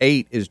 Cincinnati,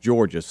 8 is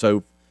Georgia.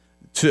 So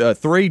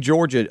 3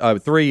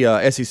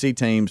 SEC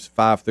teams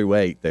 5 through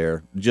 8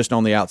 there, just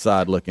on the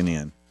outside looking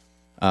in.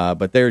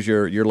 But there's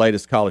your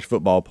latest college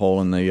football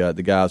poll, and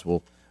the guys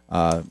will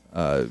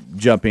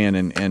jump in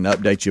and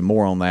update you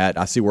more on that.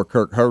 I see where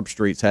Kirk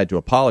Herbstreit's had to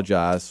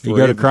apologize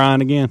for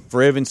crying again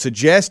for even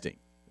suggesting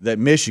that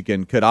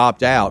Michigan could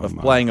opt out of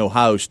playing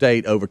Ohio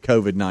State over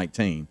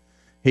COVID-19.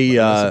 He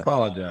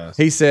apologized.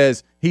 He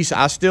says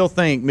I still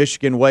think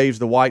Michigan waves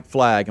the white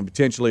flag and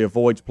potentially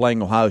avoids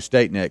playing Ohio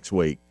State next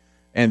week.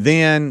 And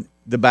then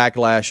the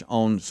backlash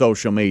on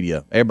social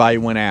media. Everybody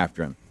went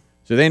after him.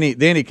 So then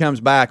he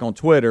comes back on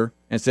Twitter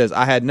and says,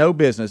 I had no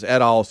business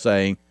at all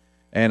saying,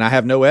 and I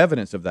have no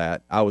evidence of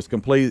that, I was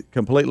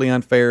completely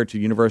unfair to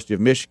University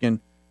of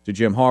Michigan, to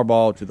Jim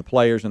Harbaugh, to the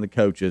players and the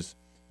coaches,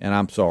 and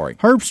I'm sorry.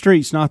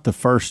 Herbstreit's not the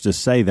first to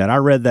say that. I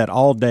read that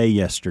all day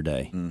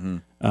yesterday. Mm-hmm.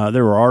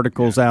 There were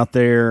articles out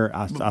there.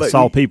 I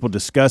saw people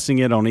discussing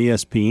it on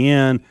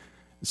ESPN.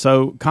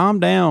 So calm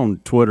down,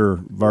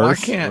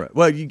 Twitterverse.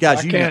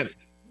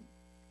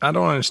 I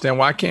don't understand.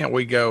 Why can't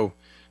we go,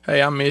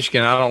 hey, I'm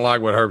Michigan, I don't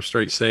like what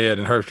Herbstreit said,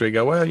 and Herbstreit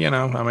go, well,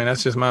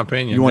 that's just my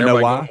opinion. You want to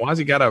know why? Why has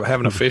he got to have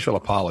an official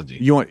apology?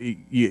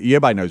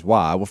 Everybody knows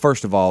why. Well,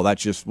 first of all,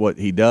 that's just what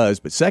he does.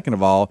 But second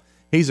of all,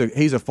 he's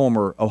a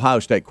former Ohio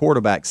State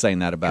quarterback saying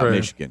that about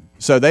Michigan.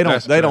 So they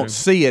don't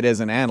see it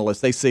as an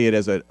analyst. They see it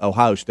as an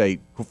Ohio State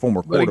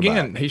former quarterback. But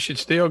again, he should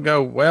still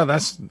go, well,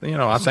 that's,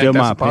 I Still think that's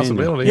my a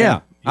possibility.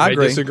 Yeah. I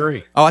agree.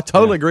 Disagree. Oh, I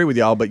totally agree with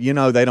y'all, but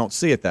they don't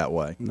see it that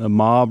way. The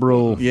mob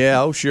rule.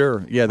 Yeah,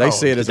 sure. Yeah, they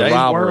see it as a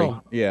rivalry.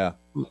 World, yeah.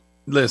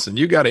 Listen,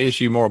 you got to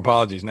issue more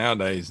apologies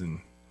nowadays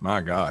than,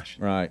 my gosh.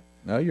 Right.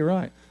 No, you're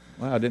right.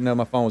 Wow, I didn't know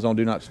my phone was on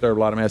Do Not Disturb.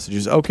 A lot of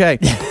messages. Okay.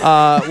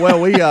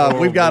 Well, we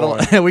got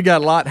a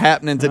lot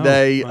happening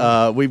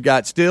today. We've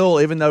got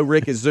still, even though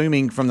Rick is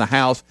zooming from the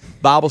house,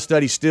 Bible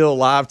study still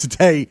live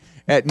today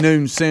at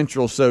noon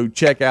Central. So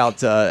check out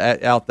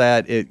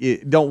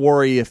that. Don't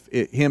worry if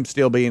him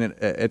still being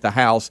at the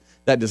house,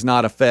 that does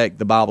not affect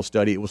the Bible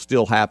study. It will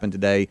still happen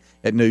today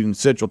at noon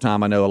Central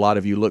Time. I know a lot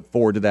of you look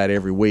forward to that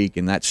every week,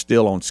 and that's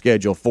still on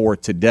schedule for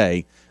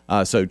today.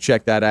 So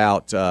check that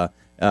out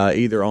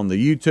either on the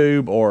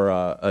YouTube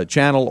or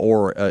channel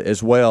or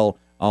as well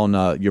on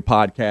your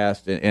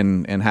podcast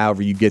and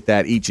however you get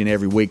that each and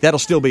every week. That'll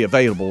still be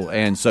available,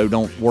 and so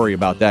don't worry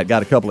about that.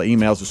 Got a couple of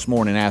emails this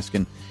morning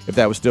asking if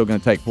that was still going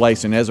to take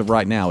place, and as of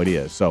right now, it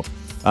is. So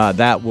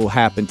that will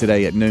happen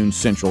today at noon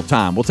Central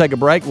Time. We'll take a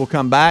break. We'll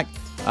come back.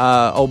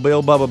 Old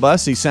Bill Bubba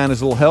Bussey,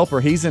 Santa's little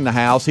helper, he's in the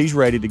house. He's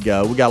ready to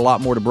go. We got a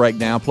lot more to break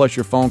down, plus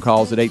your phone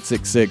calls at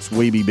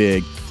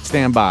 866-WE-BE-BIG.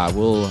 Stand by.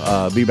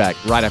 We'll be back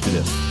right after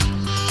this.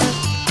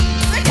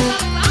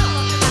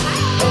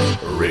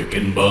 Rick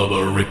and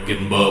Bubba, Rick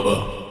and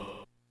Bubba.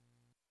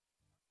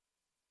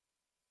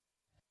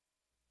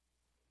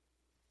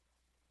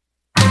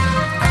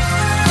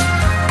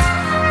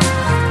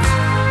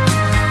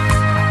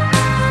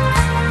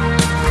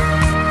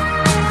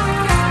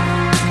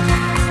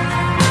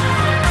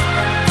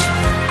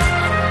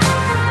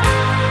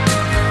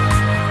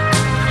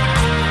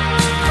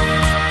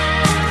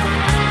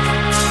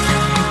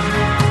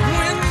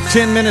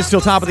 10 minutes till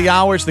top of the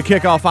hour. It's the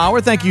kickoff hour.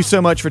 Thank you so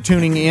much for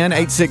tuning in.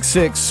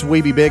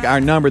 866-WE-BE-BIG,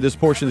 our number. This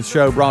portion of the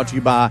show brought to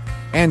you by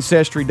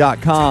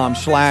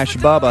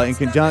Ancestry.com/Bubba in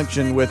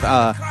conjunction with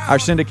our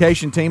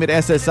syndication team at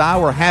SSI.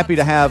 We're happy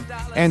to have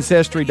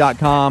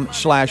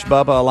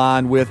Ancestry.com/Bubba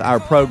aligned with our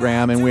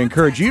program, and we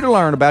encourage you to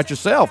learn about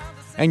yourself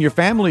and your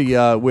family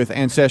with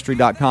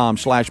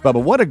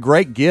Ancestry.com/Bubba. What a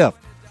great gift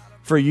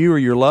for you or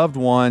your loved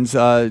ones,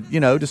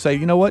 to say,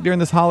 you know what, during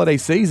this holiday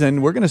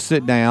season, we're going to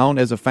sit down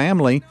as a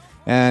family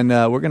and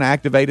we're going to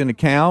activate an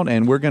account,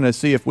 and we're going to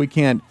see if we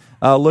can't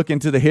look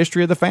into the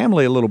history of the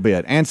family a little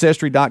bit.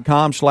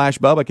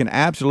 Ancestry.com/Bubba can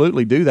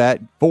absolutely do that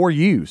for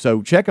you.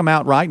 So check them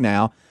out right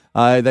now.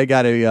 They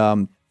got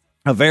a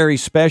a very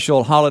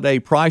special holiday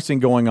pricing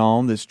going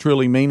on that's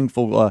truly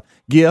meaningful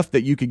gift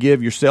that you could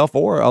give yourself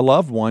or a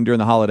loved one during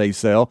the holiday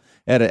sale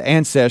at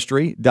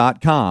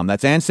Ancestry.com.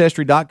 That's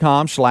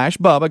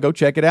Ancestry.com/Bubba. Go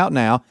check it out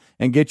now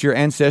and get your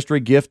Ancestry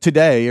gift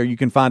today, or you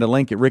can find a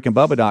link at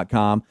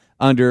RickandBubba.com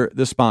under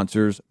the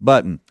sponsors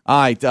button.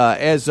 All right,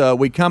 as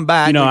we come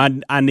back. You know,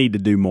 I need to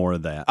do more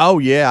of that. Oh,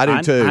 yeah,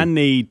 I do too. I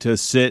need to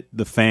sit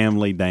the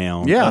family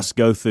down. Yeah. Let's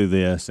go through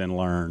this and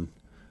learn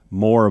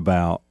more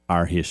about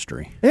our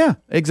history. Yeah,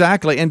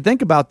 exactly. And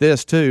think about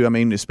this, too. I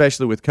mean,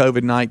 especially with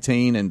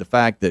COVID-19 and the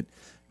fact that,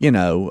 you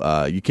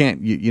know, you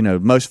can't, you know,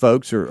 most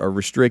folks are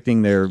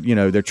restricting their, you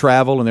know, their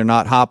travel, and they're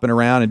not hopping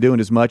around and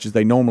doing as much as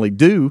they normally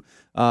do.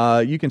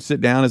 You can sit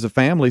down as a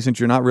family, since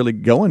you're not really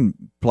going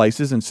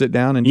places, and sit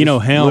down and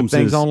Helms look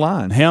things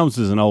online. Helms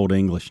is an old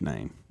English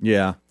name.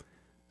 Yeah.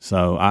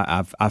 So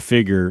I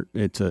figure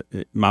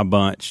my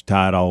bunch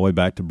tied all the way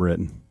back to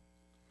Britain.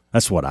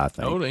 That's what I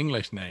think. Old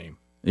English name.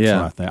 That's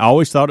what I think. I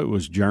always thought it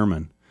was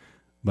German,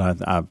 but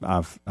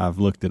I've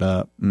looked it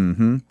up.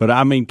 Mm-hmm. But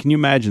I mean, can you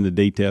imagine the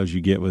details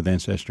you get with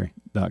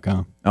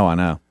Ancestry.com? Oh, I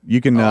know. You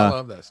can. I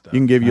love that stuff.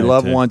 You can give your I do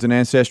loved too. ones an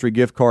Ancestry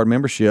gift card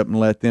membership and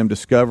let them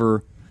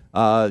discover,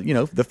 you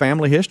know, the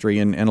family history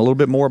and a little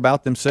bit more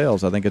about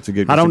themselves. I think it's a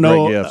good. I don't it's a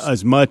know great gift.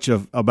 as much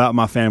about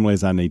my family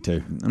as I need to.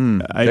 It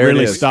there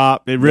really it is.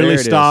 stopped. It There really it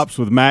is. stops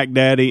with Mac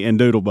Daddy and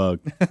Doodlebug.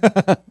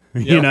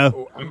 You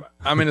know,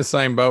 I'm in the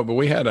same boat, but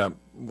we had a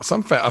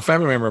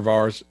family member of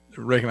ours,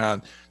 Rick and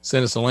I,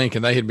 sent us a link,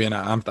 and they had been,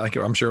 I'm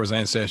sure it was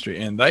Ancestry,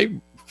 and they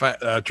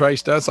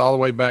traced us all the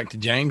way back to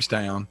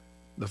Jamestown,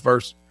 the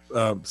first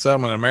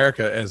settlement in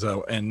America,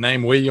 and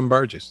named William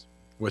Burgess,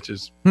 which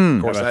is,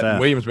 of course, How about that?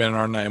 William's been in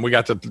our name. We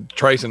got to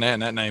tracing that,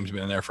 and that name's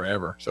been there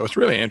forever. So it's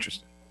really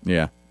interesting.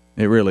 Yeah,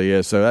 it really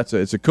is. So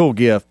it's a cool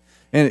gift,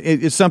 and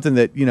it's something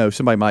that, you know,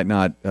 somebody might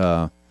not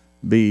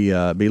be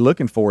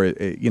looking for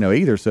it, you know,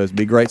 either. So it'd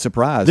be a great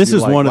surprise. this You're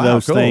is like, one of wow,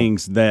 those cool.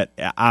 things that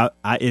I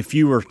if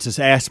you were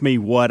to ask me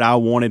what I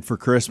wanted for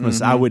Christmas,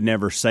 Mm-hmm. I would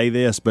never say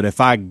this, but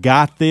if I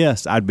got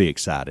this, I'd be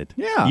excited.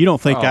 Yeah. You don't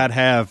think Oh. I'd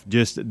have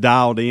just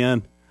dialed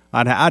in?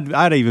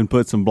 I'd even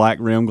put some black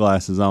rim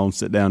glasses on,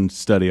 sit down and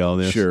study all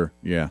this. Sure.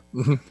 Yeah.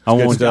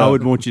 I stuff.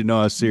 would want you to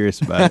know I was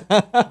serious about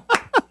it.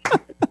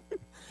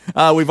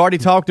 We've already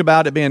talked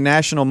about it being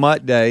National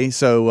Mutt Day,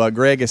 so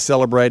Greg is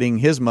celebrating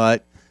his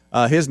mutt,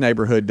 his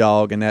neighborhood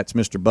dog, and that's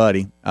Mr.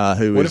 Buddy.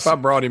 What if I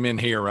brought him in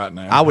here right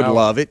now? I would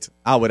love it.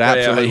 I would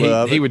absolutely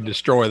love it. He would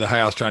destroy the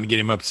house trying to get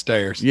him up the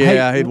stairs.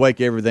 Yeah, he'd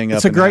wake everything up.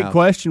 It's a in the great house.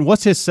 question.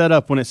 What's his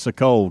setup when it's so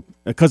cold?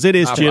 Because it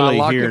is I chilly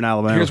lock here him- in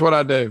Alabama. Here's what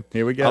I do.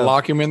 Here we go. I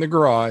lock him in the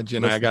garage,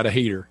 and I got a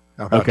heater.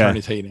 I'll turn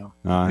his heat on. All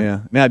right.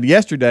 Yeah. Now,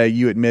 yesterday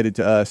you admitted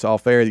to us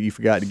off air that you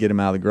forgot to get him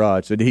out of the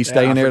garage. So did he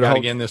stay in there I the forgot whole?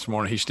 again this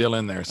morning. He's still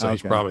in there, so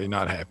he's Okay. probably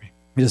not happy.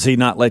 Does he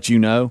not let you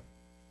know?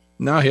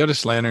 No, he'll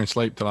just lay in there and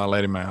sleep till I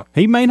let him out.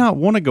 He may not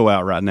want to go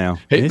out right now.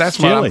 It's That's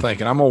chilly. what I'm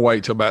thinking. I'm gonna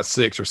wait till about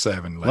 6 or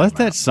 7. To Let him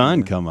that out.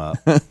 sun come up.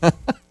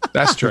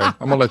 That's true. I'm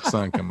gonna let the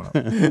sun come up.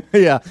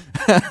 Yeah.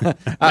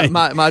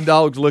 My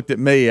dogs looked at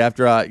me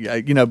after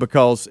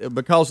because of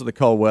the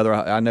cold weather.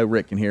 I know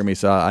Rick can hear me,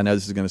 so I know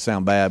this is going to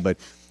sound bad, but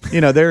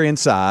they're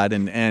inside,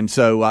 and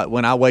so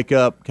when I wake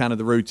up, kind of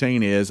the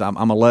routine is I'm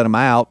gonna let them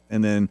out,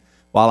 and then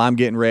while I'm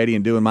getting ready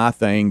and doing my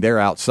thing, they're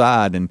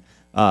outside. And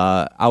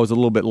I was a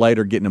little bit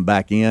later getting them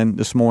back in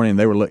this morning.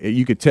 They were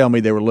you could tell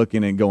me they were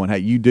looking and going, "Hey,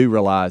 you do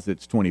realize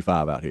it's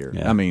 25 out here?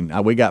 Yeah. I mean,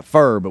 we got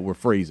fur, but we're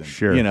freezing.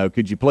 Sure.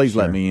 Could you please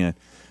let Sure. me in?"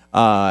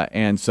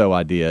 And so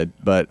I did,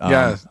 but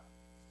Guys,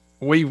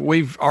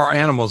 our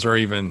animals are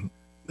even.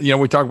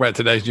 We talk about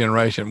today's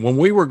generation. When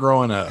we were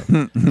growing up,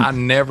 I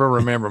never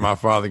remember my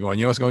father going,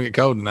 it's going to get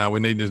cold now. We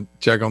need to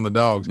check on the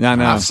dogs. I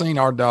know. I've seen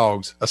our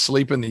dogs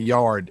asleep in the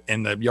yard,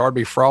 and the yard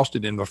be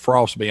frosted, and the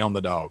frost be on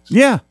the dogs.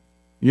 yeah,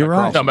 you're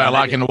right. Talking about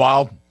like in the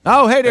wild.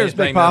 Oh, hey, there's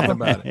They Big ain't nothing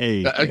Papa. about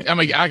it. Hey, I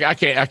mean,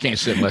 I can't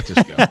sit and let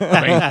this go.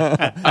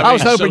 I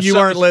was hoping you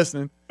weren't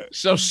listening.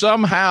 So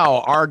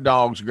somehow our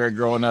dogs, Greg,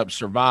 growing up,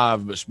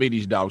 survive, but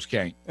Speedy's dogs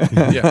can't.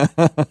 Yeah.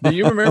 Do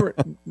you remember?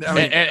 I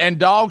mean, And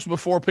dogs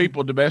before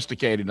people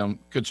domesticated them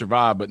could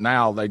survive, but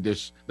now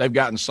they've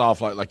gotten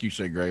soft, like you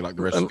said, Greg, like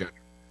the rest of the country.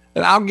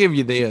 and I'll give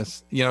you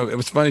this. It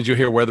was funny as you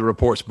hear weather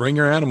reports. Bring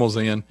your animals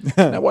in.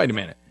 Now, wait a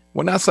minute.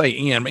 When I say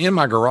in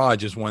my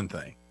garage is one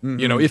thing.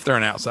 If they're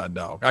an outside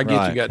dog, I get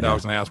Right, you got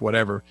dogs in the house,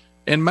 whatever.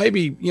 And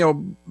maybe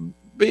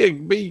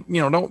be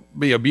don't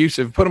be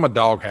abusive. Put them a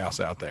dog house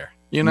out there.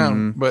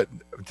 But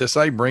to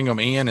say bring them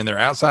in and they're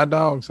outside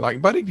dogs,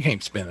 like, buddy, you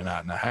can't spend the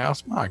night in the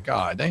house. My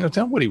God, they ain't gonna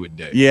tell him what he would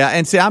do. Yeah,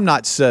 and see, I'm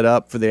not set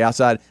up for the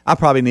outside. I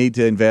probably need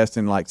to invest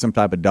in like some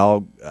type of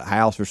dog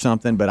house or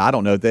something, but I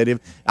don't know if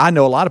I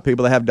know a lot of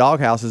people that have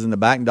dog houses in the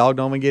back and dog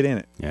don't even get in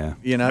it. yeah.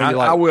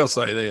 I will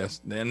say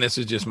this, and this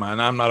is just mine.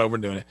 I'm not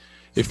overdoing it.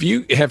 If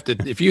you have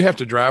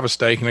to drive a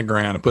stake in the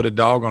ground and put a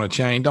dog on a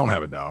chain, don't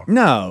have a dog.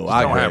 No,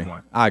 I don't agree. have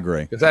one. I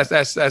agree. Because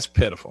that's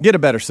pitiful. Get a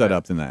better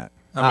setup than that.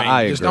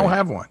 I mean, just agree. don't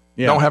have one.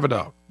 Yeah. Don't have a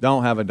dog.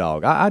 Don't have a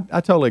dog. I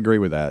totally agree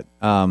with that.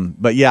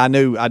 But yeah,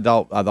 I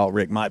thought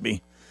Rick might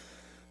be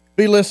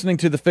be listening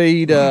to the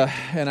feed,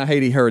 and I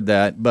hate he heard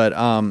that. But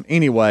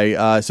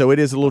anyway, so it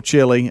is a little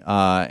chilly,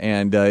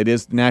 and it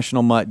is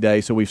National Mutt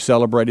Day, so we've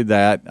celebrated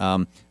that.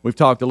 We've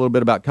talked a little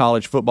bit about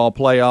college football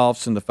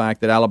playoffs and the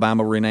fact that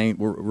Alabama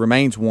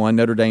remains 1,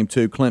 Notre Dame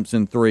 2,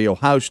 Clemson 3,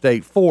 Ohio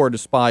State 4,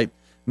 despite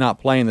not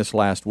playing this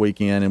last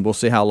weekend, and we'll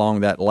see how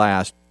long that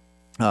lasts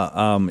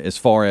as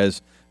far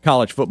as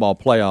college football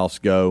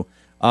playoffs go.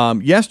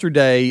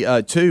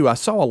 Yesterday, too, I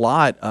saw a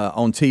lot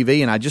on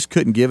TV, and I just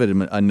couldn't give it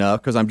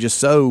enough because I'm just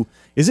so.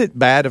 Is it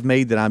bad of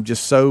me that I'm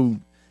just so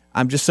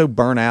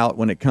burnt out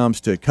when it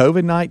comes to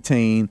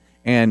COVID-19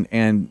 and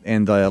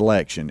the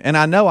election? And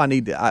I know I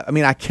need to. I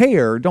mean, I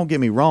care. Don't get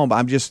me wrong,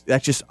 but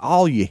that's just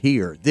all you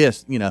hear.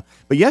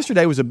 But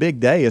yesterday was a big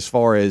day as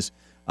far as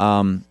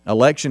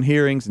election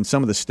hearings in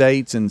some of the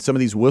states and some of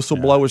these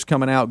whistleblowers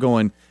coming out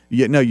going. Do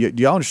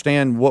y'all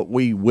understand what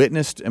we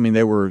witnessed? I mean,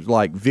 there were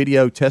like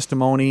video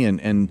testimony,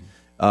 and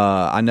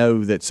I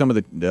know that some of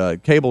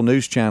the cable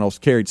news channels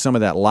carried some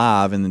of that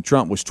live, and then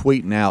Trump was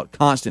tweeting out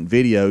constant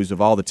videos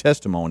of all the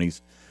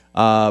testimonies.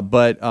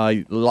 But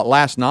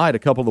last night, a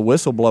couple of the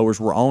whistleblowers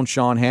were on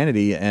Sean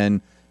Hannity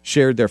and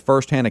shared their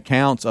firsthand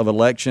accounts of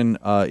election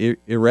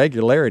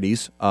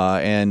irregularities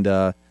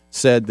and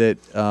said that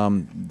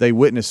they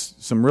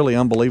witnessed some really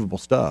unbelievable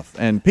stuff.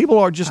 And people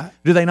are just,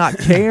 do they not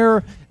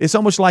care? It's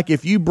almost like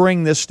if you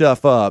bring this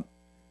stuff up,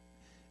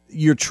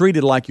 you're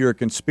treated like you're a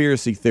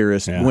conspiracy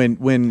theorist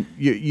when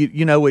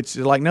you know, it's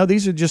like, no,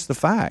 these are just the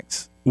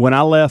facts. When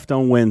I left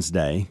on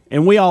Wednesday,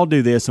 and we all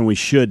do this and we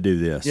should do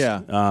this.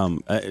 Yeah.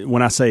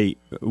 When I say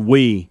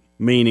we,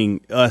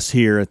 meaning us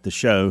here at the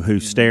show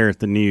who stare at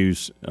the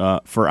news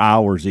for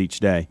hours each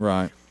day.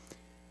 Right.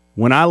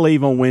 When I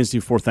leave on Wednesday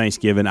before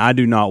Thanksgiving, I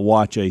do not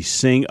watch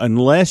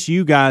unless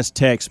you guys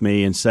text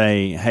me and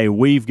say, hey,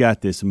 we've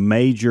got this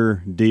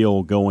major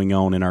deal going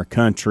on in our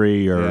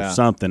country or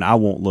something, I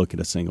won't look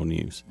at a single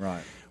news.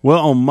 Right.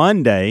 Well, on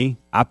Monday,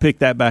 I pick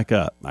that back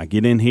up. I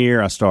get in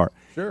here, I start.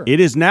 Sure. It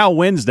is now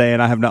Wednesday,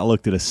 and I have not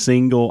looked at a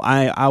single.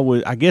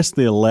 I guess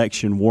the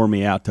election wore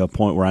me out to a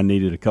point where I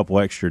needed a couple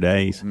extra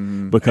days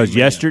because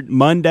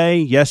Monday,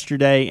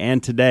 yesterday,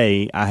 and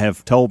today, I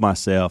have told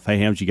myself, "Hey,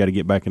 Hams, you got to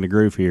get back in the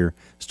groove here.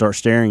 Start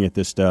staring at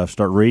this stuff.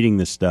 Start reading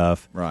this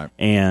stuff." Right.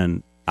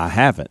 And I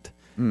haven't.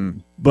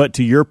 But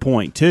to your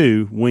point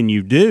too, when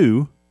you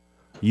do,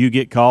 you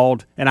get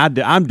called, and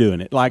I'm doing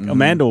it. Like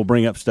Amanda will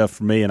bring up stuff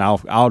for me, and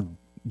I'll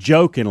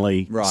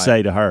jokingly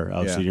say to her,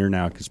 so you're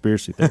now a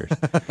conspiracy theorist,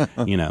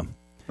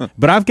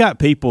 But I've got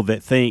people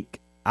that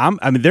think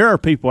there are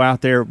people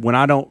out there, when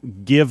I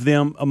don't give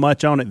them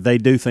much on it, they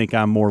do think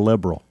I'm more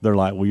liberal. They're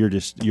like, well,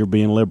 you're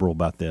being liberal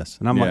about this.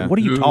 And I'm like, what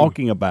are you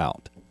talking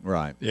about?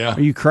 Right. Yeah.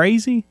 Are you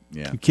crazy?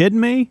 Yeah. You kidding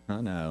me?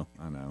 I know.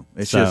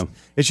 It's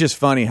just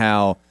funny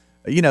how,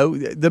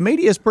 the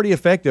media is pretty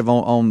effective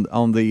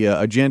on the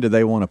agenda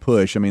they want to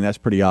push. I mean, that's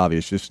pretty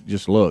obvious.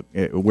 Just look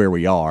at where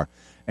we are.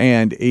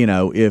 And,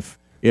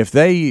 if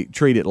they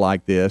treat it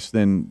like this,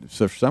 then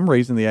for some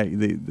reason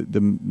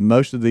the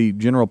most of the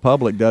general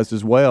public does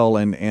as well,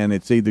 and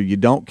it's either you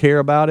don't care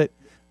about it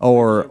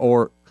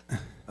or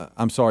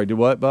I'm sorry, do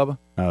what, Bubba?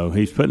 Oh,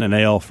 he's putting an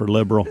L for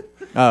liberal.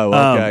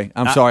 Oh, okay.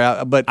 I'm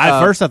sorry, but at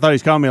first I thought he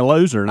was calling me a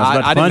loser, and I was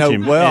about to punch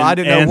him. Well, I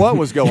didn't know what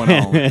was going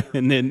on,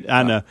 and then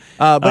I know.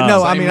 But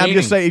no, I mean, I'm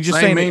just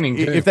saying, meaning,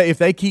 if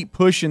they keep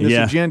pushing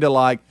this agenda,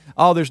 like,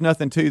 oh, there's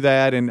nothing to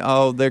that, and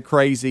oh, they're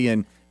crazy,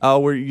 and oh,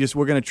 we're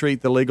going to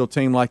treat the legal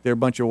team like they're a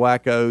bunch of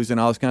wackos and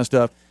all this kind of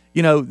stuff.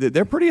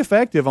 They're pretty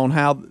effective on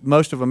how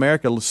most of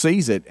America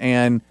sees it,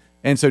 and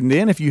so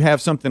then if you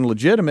have something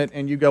legitimate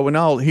and you go, well,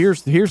 no,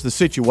 here's the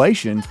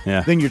situation,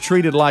 then you're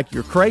treated like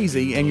you're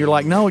crazy, and you're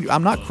like, no,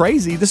 I'm not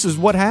crazy. This is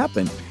what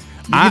happened.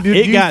 Do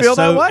you feel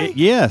that way?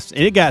 Yes,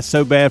 it got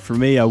so bad for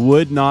me. I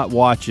would not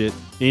watch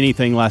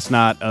anything last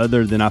night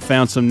other than I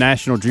found some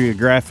National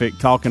Geographic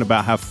talking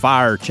about how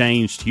fire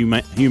changed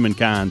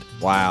humankind.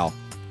 Wow.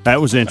 That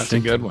was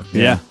interesting. That's a good one.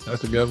 Yeah.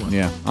 That's a good one.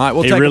 Yeah. All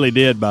right, it really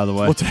did, by the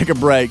way. We'll take a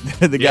break.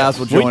 The guys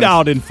will join us. We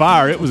dialed in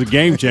fire. It was a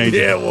game changer.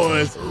 Yeah, it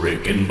was.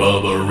 Rick and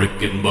Bubba,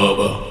 Rick and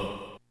Bubba.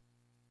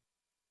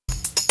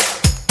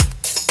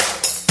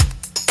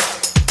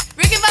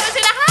 Rick and Bubba's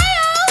in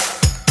Ohio.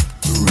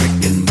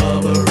 Rick and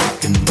Bubba,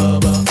 Rick and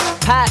Bubba.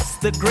 Pass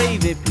the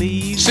gravy,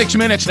 please. 6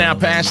 minutes now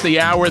past the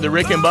hour. The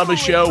Rick and Bubba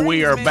Show.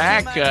 We are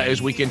back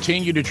as we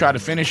continue to try to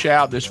finish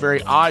out this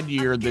very odd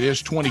year that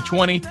is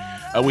 2020.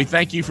 We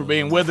thank you for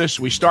being with us.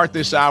 We start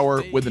this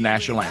hour with the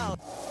national anthem.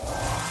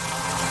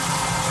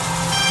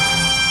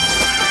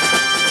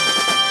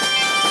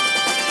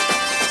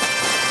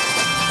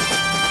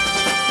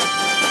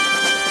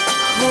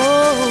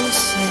 Oh,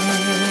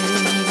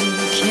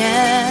 say,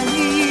 can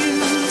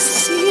you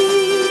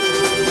see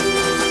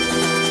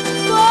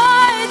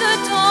by the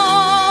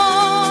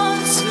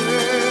dawn's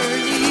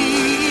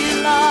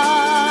early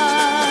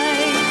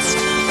light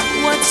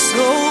what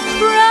so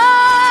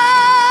proudly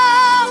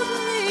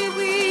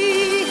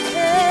we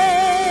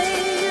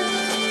hailed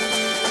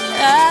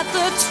at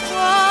the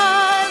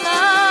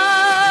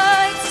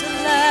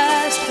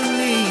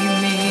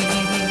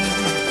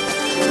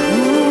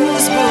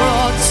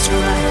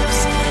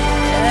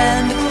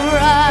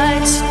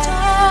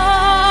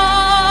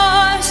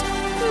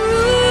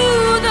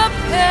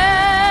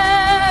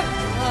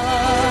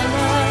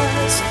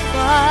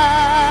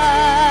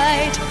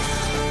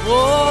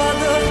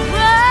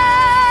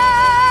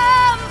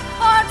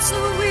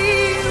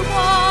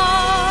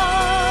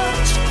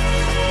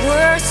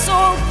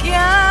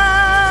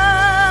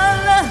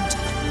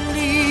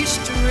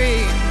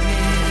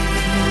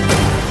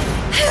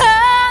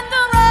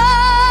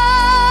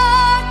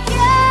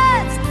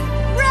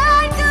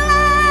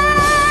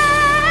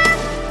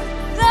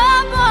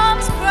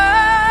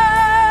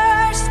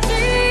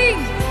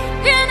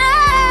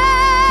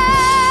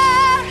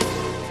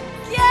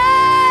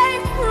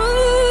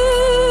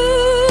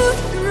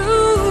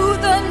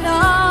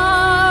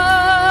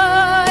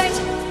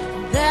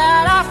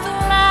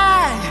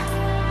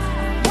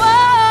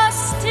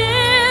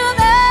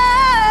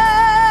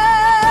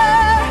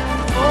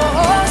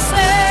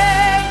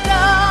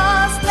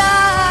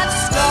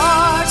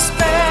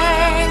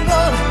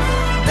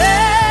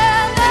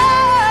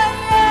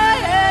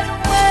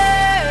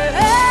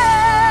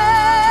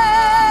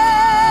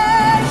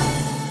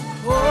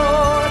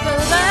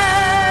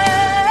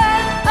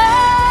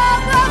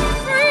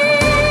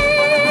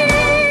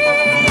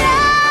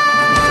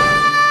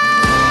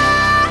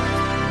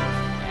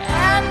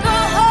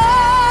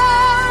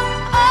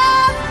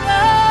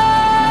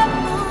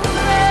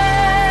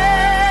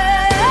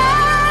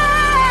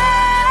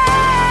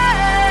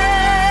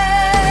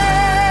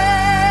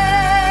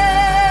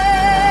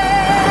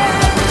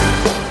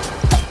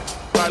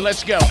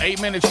let's go. 8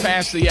 minutes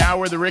past the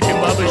hour. The Rick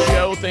and Bubba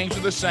Show. Things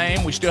are the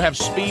same. We still have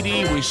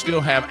Speedy. We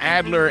still have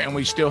Adler. And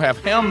we still have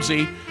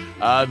Helmsy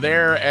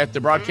there at the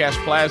Broadcast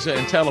Plaza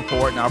and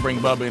Teleport. And I'll bring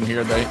Bubba in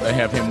here. They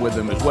have him with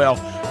them as well.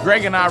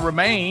 Greg and I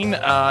remain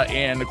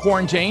in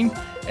quarantine.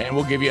 And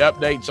we'll give you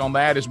updates on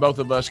that as both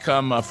of us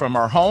come from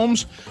our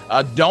homes.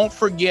 Don't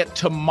forget,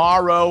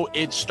 tomorrow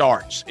it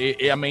starts. It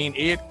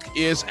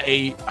is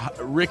a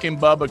Rick and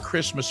Bubba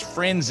Christmas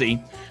frenzy.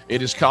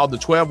 It is called the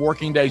 12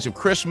 Working Days of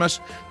Christmas.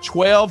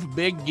 12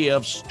 big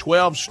gifts,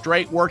 12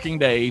 straight working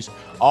days,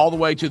 all the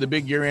way to the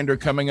big year-ender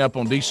coming up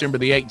on December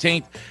the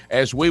 18th,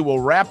 as we will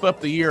wrap up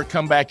the year,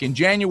 come back in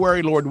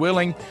January, Lord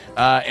willing.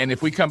 And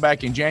if we come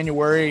back in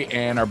January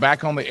and are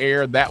back on the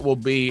air, that will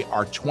be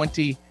our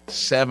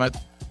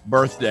 27th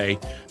birthday.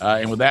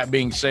 And with that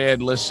being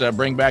said, let's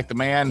bring back the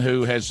man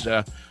who has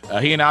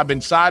he and I have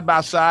been side by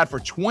side for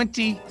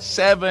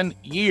 27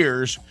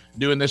 years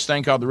doing this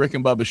thing called the Rick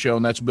and Bubba Show,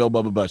 and that's Bill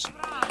Bubba Bussey.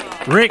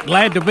 Rick,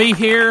 glad to be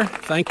here.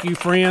 Thank you,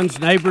 friends,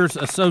 neighbors,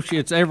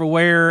 associates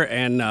everywhere.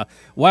 And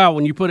wow,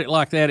 when you put it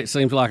like that, it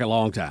seems like a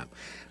long time.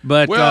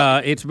 But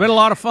it's been a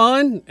lot of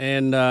fun,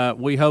 and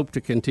we hope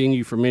to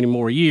continue for many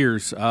more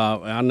years.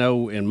 I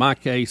know in my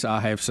case, I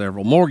have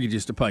several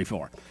mortgages to pay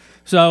for.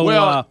 So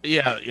So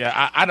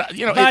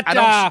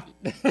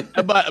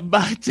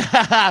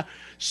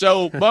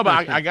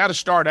Bubba, I got to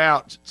start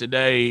out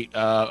today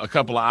a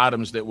couple of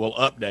items that will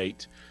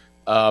update.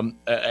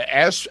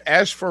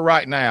 As for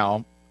right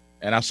now,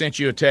 and I sent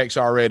you a text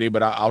already,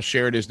 but I'll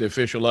share it as the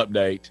official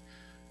update.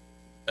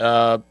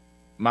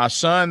 My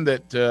son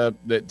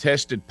that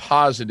tested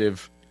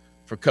positive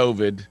for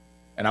COVID,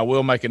 and I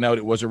will make a note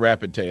it was a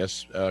rapid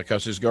test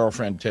because his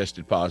girlfriend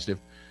tested positive.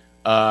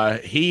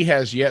 He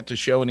has yet to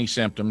show any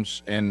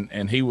symptoms,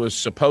 and he was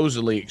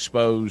supposedly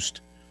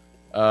exposed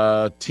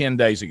 10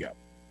 days ago.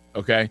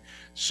 Okay.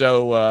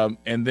 So,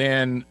 and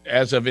then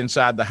as of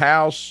inside the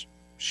house,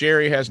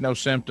 Sherry has no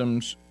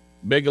symptoms.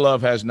 Big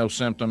Love has no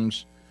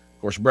symptoms.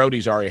 Of course,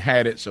 Brody's already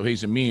had it, so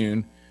he's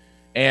immune.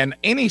 And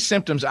any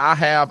symptoms I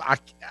have,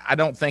 I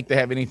don't think they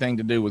have anything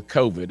to do with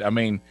COVID. I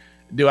mean,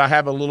 do I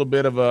have a little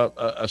bit of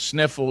a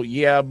sniffle?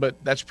 Yeah,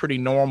 but that's pretty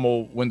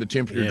normal when the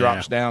temperature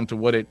drops down to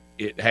what it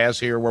has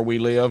here where we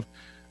live.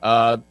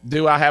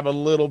 Do I have a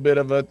little bit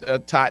of a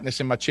tightness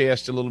in my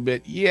chest a little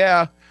bit?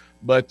 Yeah,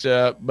 but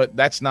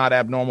that's not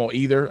abnormal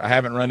either. I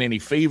haven't run any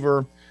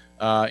fever,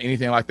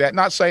 anything like that.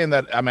 Not saying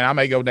that, I mean, I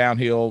may go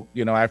downhill,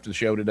 after the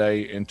show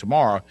today and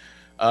tomorrow.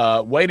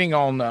 Waiting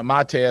on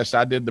my test.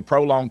 I did the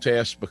prolonged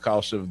test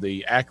because of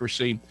the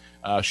accuracy.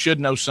 Should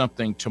know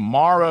something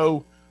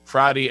tomorrow,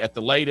 Friday at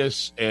the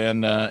latest.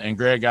 And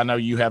Greg, I know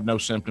you have no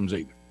symptoms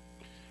either.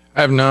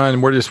 I have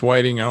none. We're just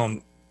waiting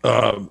on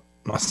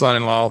my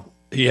son-in-law.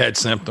 He had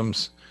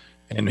symptoms,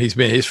 and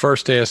his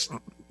first test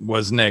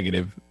was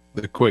negative,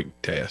 the quick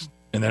test,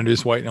 and they're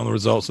just waiting on the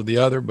results of the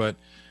other. But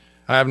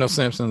I have no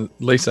symptoms.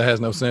 Lisa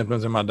has no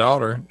symptoms, and my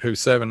daughter,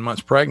 who's 7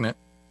 months pregnant,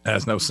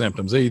 has no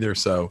symptoms either.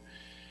 So,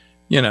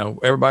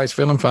 everybody's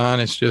feeling fine.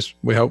 It's just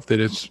we hope that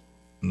it's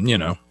going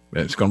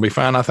to be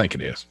fine. I think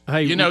it is.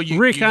 Hey,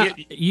 Rick,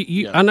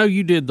 I know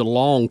you did the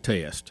long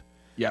test.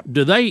 Yep.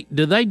 Do they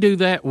do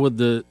that with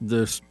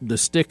the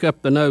stick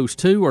up the nose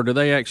too, or do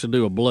they actually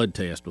do a blood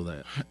test with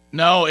that?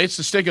 No, it's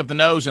the stick up the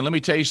nose. And let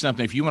me tell you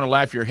something. If you want to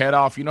laugh your head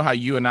off, you know how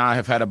you and I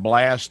have had a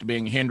blast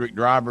being Hendrick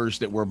drivers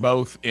that we're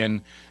both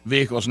in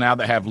vehicles now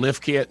that have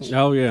lift kits.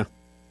 Oh yeah.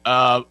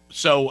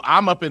 So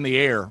I'm up in the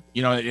air.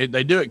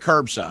 They do it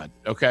curbside.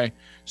 Okay.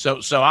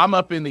 So I'm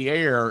up in the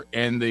air,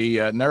 and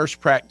the nurse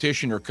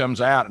practitioner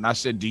comes out, and I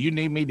said, "Do you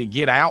need me to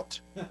get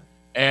out?"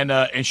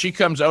 And she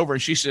comes over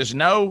and she says,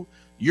 "No,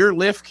 your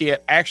lift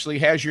kit actually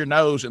has your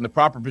nose in the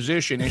proper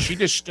position." And she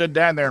just stood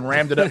down there and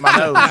rammed it up my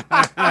nose.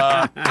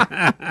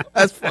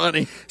 That's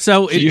funny.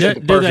 So she used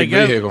the perfect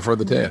vehicle for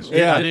the test.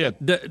 Yeah, I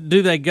did.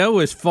 Do they go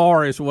as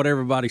far as what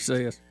everybody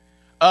says?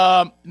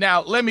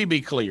 Now, let me be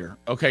clear,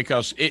 okay,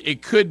 because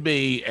it could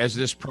be, as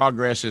this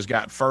progress has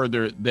got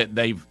further, that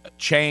they've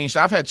changed.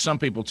 I've had some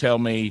people tell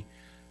me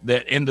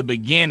that in the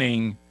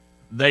beginning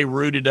they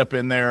rooted up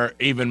in there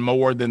even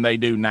more than they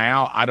do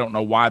now. I don't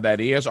know why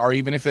that is, or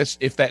even if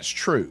that's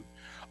true.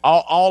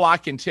 All I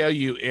can tell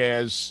you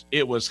is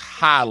it was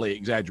highly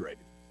exaggerated.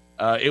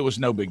 It was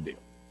no big deal.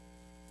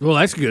 Well,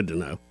 that's good to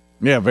know.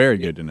 Yeah, very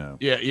good to know.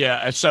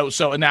 Yeah. So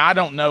now I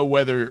don't know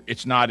whether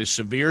it's not as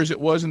severe as it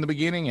was in the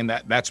beginning, and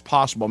that's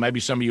possible. Maybe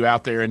some of you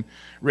out there in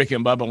Rick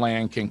and Bubba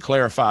land can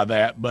clarify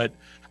that. But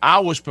I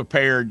was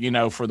prepared,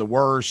 for the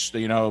worst.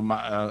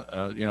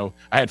 I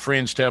had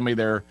friends tell me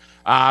their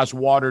eyes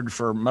watered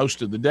for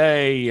most of the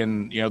day,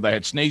 and they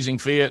had sneezing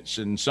fits,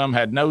 and some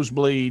had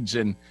nosebleeds,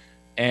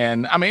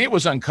 and I mean it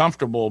was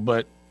uncomfortable,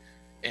 but.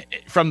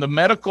 From the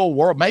medical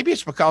world, maybe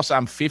it's because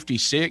I'm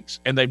 56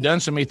 and they've done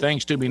so many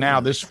things to me now.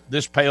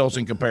 This pales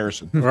in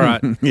comparison.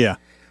 Right. Yeah.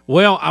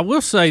 Well, I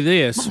will say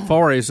this, as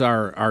far as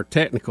our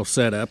technical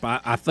setup,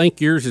 I think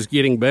yours is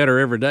getting better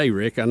every day,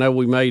 Rick. I know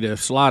we made a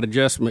slight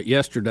adjustment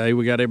yesterday.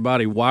 We got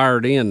everybody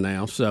wired in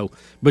now.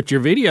 But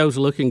your video's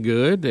looking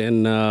good,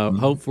 and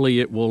hopefully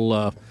it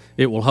will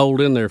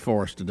hold in there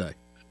for us today.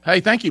 Hey,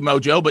 thank you,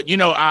 Mojo. But,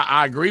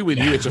 I agree with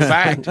you. It's a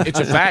fact. It's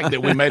a fact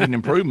that we made an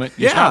improvement.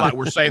 It's not like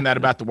we're saying that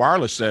about the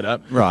wireless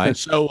setup. Right. And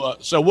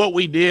so what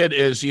we did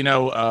is,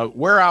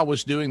 where I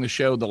was doing the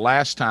show the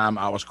last time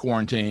I was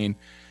quarantined,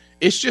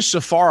 it's just so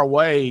far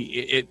away.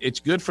 It's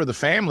good for the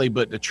family,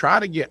 but to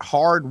try to get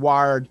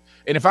hardwired,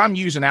 and if I'm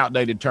using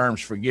outdated terms,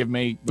 forgive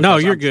me. No,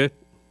 you're good.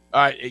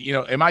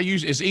 Am I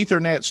using, is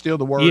Ethernet still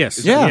the word? Yes.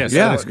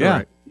 That's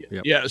correct.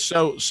 Yeah.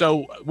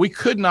 So we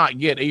could not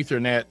get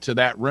Ethernet to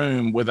that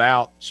room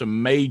without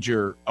some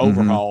major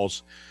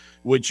overhauls,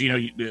 which,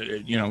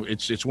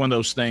 it's one of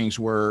those things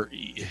where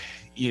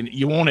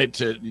you want it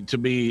to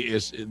be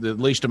the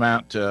least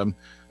amount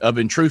of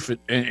intrusive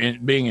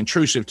and being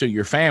intrusive to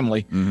your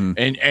family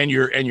and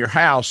your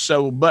house.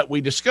 So, but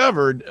we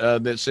discovered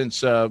that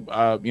since,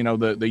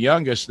 the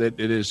youngest that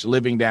is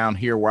living down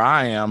here where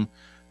I am,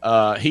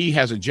 he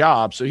has a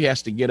job, so he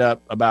has to get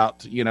up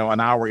about, an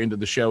hour into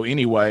the show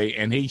anyway,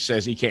 and he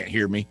says he can't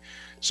hear me.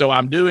 So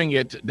I'm doing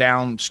it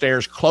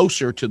downstairs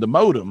closer to the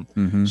modem.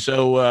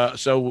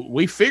 So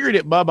we figured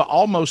it, Bubba,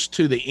 almost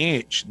to the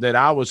inch that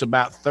I was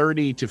about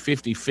 30 to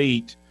 50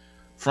 feet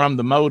from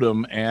the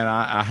modem, and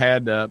I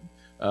had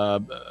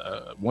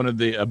one of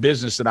a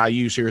business that I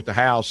use here at the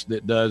house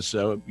that does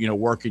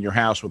work in your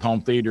house with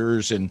home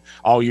theaters and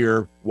all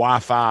your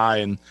Wi-Fi,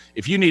 and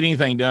if you need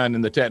anything done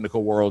in the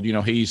technical world,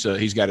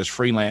 he's got his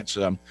freelance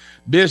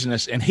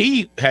business, and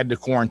he had to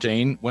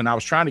quarantine when I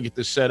was trying to get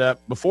this set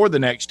up before the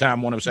next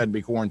time one of us had to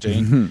be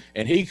quarantined,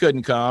 and he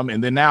couldn't come,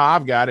 and then now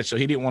I've got it, so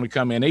he didn't want to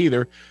come in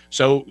either.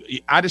 So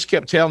I just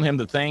kept telling him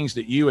the things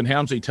that you and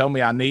Helmsley told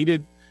me I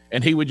needed,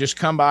 and he would just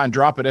come by and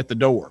drop it at the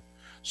door.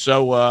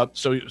 So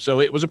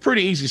it was a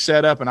pretty easy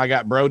setup, and I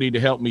got Brody to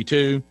help me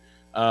too.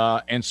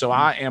 And so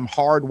I am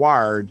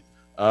hardwired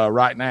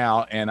right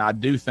now, and I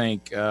do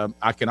think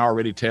I can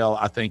already tell.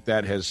 I think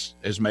that has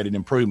made an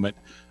improvement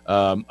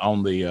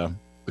on the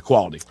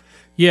quality.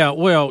 Yeah,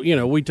 well,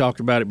 we talked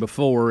about it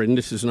before, and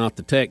this is not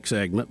the tech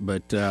segment,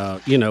 but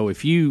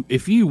if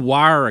you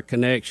wire a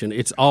connection,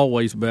 it's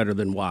always better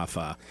than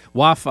Wi-Fi.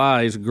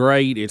 Wi-Fi is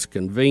great; it's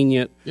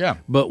convenient. Yeah.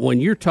 But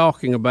when you're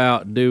talking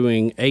about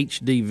doing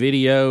HD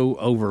video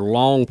over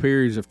long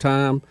periods of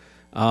time,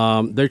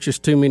 there's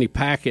just too many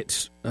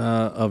packets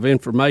of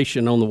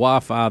information on the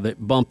Wi-Fi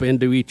that bump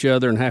into each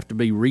other and have to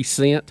be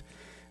resent.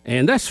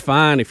 And that's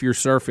fine if you're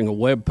surfing a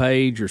web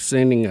page or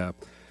sending a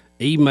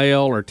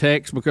email or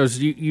text, because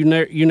you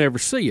never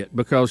see it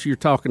because you're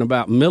talking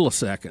about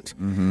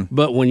milliseconds.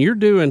 But when you're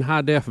doing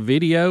high def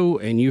video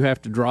and you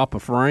have to drop a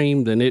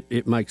frame, then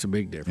it makes a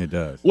big difference. It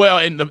does. Well,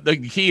 and the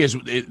key is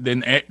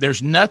then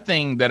there's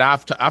nothing that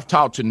I've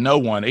talked to no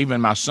one,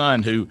 even my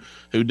son who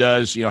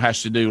does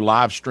has to do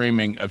live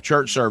streaming of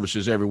church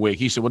services every week.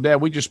 He said, "Well, Dad,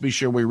 we just be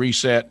sure we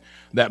reset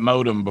that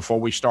modem before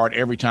we start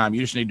every time.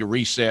 You just need to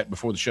reset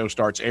before the show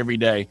starts every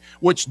day,"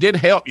 which did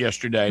help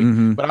yesterday.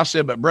 But I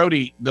said, "But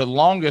Brody, the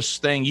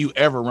longest thing you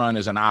ever run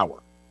is an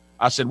hour."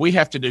 I said, "We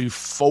have to do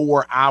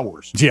 4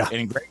 hours." Yeah.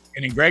 And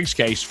in Greg's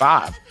case,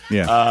 5.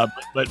 Yeah.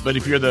 But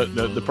if you're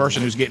the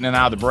person who's getting in and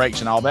out of the breaks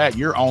and all that,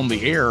 you're on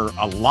the air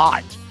a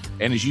lot.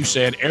 And as you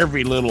said,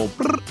 every little,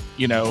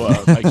 makes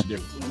a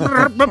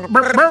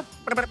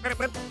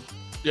difference.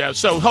 Yeah,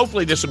 so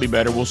hopefully this will be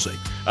better. We'll see.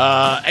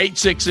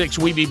 866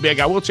 We Be Big.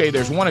 I will tell you,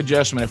 there's one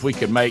adjustment if we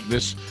could make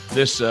this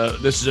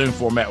Zoom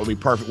format would be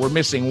perfect. We're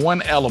missing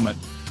one element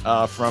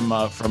from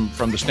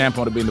the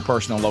standpoint of being the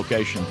person on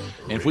location,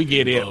 and if we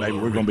get it, maybe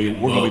we're gonna be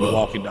the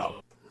walking dog.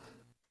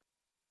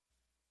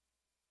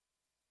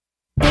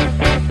 On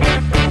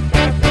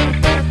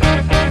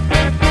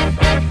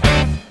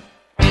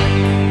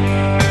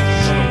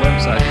the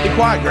website. Be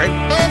quiet, Greg.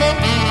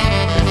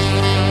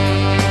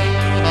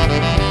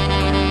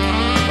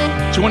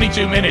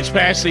 22 minutes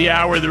past the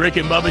hour of the Rick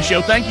and Bubba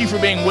Show. Thank you for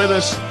being with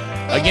us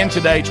again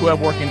today. 12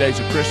 working days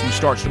of Christmas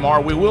starts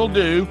tomorrow. We will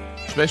do,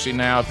 especially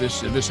now if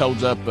this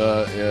holds up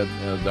the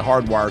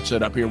hardwire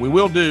setup here, we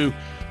will do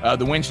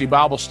the Wednesday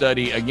Bible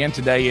study again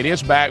today. It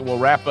is back. We'll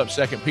wrap up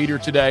 2 Peter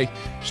today,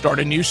 start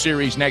a new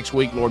series next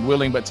week, Lord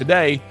willing. But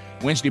today,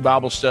 Wednesday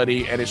Bible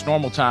study at its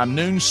normal time,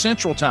 noon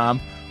Central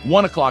Time,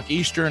 1 o'clock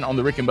Eastern on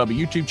the Rick and Bubba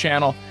YouTube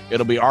channel.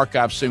 It'll be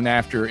archived soon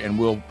after, and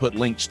we'll put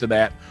links to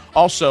that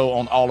also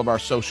on all of our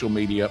social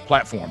media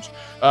platforms.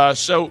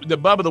 So,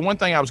 Bubba, the one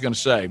thing I was going to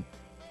say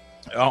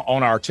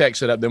on our tech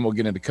setup, then we'll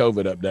get into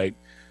COVID update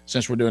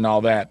since we're doing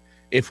all that.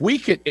 If we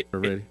could,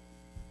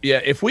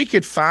 if we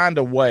could find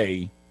a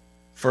way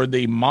for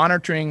the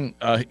monitoring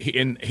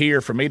in here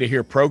for me to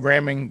hear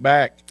programming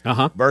back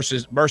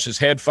versus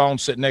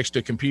headphones sitting next to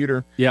a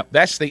computer. Yep.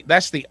 That's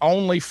the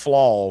only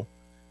flaw.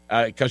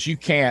 Because you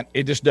can't,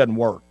 it just doesn't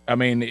work. I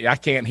mean, I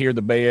can't hear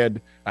the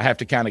bed. I have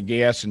to kind of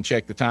guess and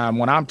check the time.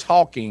 When I'm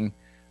talking,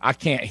 I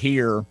can't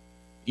hear,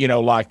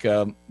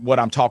 what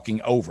I'm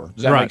talking over.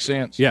 Does that make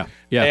sense? Yeah,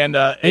 yeah. And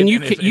we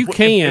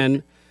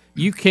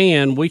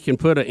can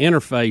put an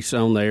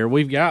interface on there.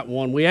 We've got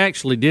one. We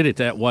actually did it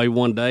that way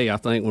one day, I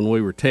think, when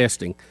we were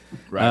testing.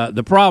 Right.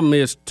 The problem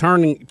is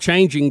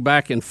changing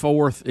back and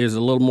forth is a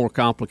little more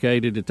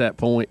complicated at that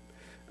point.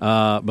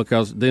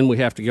 because then we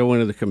have to go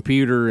into the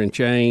computer and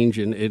change,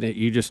 and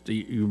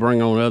you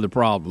bring on other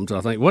problems. I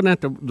think wasn't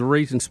that the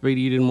reason,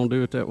 Speedy, you didn't want to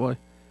do it that way?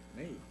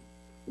 Me?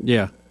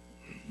 Yeah.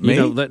 Me? You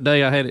know, that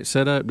day I had it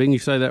set up, didn't you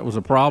say that was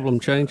a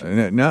problem change?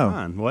 No.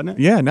 Fine, wasn't it?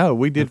 Yeah, no,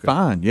 we did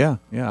fine. Yeah.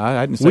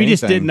 I didn't say We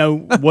just anything. didn't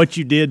know what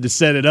you did to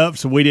set it up,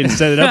 so we didn't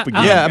set it up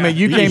again. Yeah, I mean,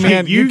 you came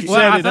in. You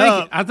set it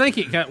up. I think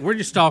it got, we're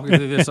just talking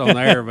through this on the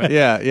air, but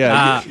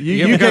Yeah.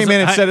 You came in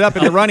and set it up,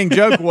 and the running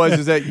joke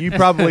is that you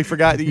probably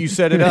forgot that you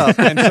set it up,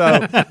 and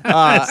so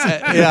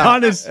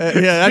Honest, that's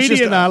Speedy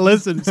just and I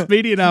listened.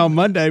 Speedy and I on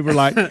Monday were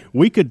like,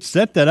 we could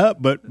set that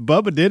up, but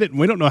Bubba did it, and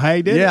we don't know how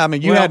he did it. Yeah, I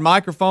mean, you had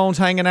microphones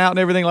hanging out and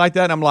everything like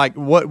that. And I'm like,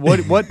 what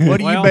do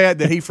you bet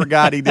that he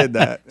forgot he did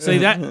that? See,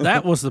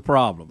 that was the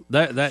problem.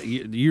 That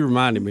you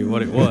reminded me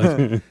what it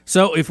was.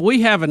 So if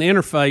we have an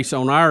interface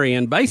on our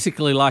end,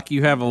 basically like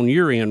you have on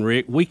your end,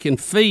 Rick, we can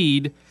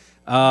feed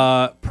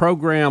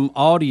program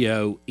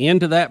audio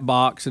into that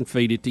box and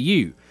feed it to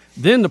you.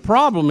 Then the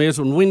problem is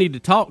when we need to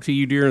talk to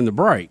you during the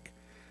break,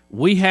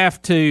 we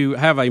have to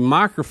have a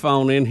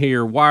microphone in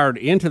here wired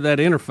into that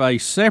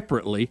interface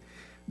separately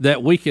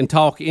that we can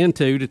talk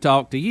into to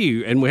talk to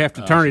you, and we have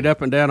to turn it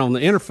up and down on the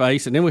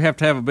interface, and then we have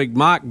to have a big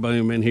mic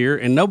boom in here,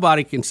 and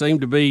nobody can seem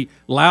to be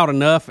loud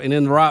enough and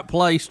in the right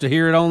place to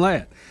hear it on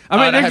that.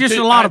 I mean, there's just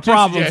a lot of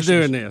problems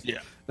doing this. Yeah,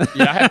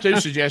 I have two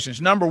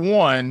suggestions. Number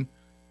one,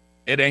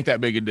 it ain't that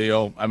big a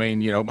deal. I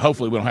mean,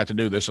 hopefully we don't have to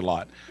do this a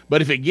lot.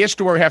 But if it gets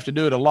to where we have to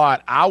do it a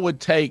lot, I would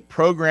take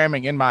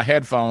programming in my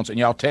headphones, and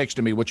y'all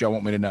texting me what y'all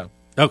want me to know.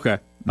 Okay.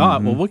 All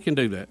right, well, we can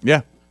do that.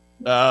 Yeah.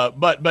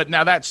 But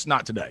now that's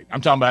not today.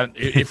 I'm talking about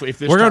if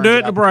this. We're gonna do it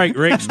in the break,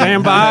 Rick.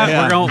 Stand by.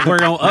 Yeah. We're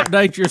gonna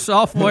update your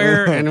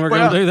software, and we're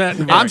gonna do that. In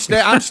the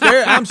break.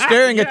 I'm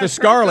staring at the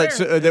Scarlets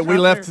that we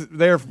left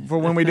there for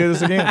when we do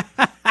this again.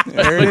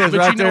 There it is,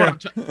 right there.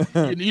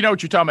 You know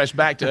what you're talking about? It's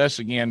back to us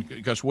again,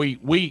 because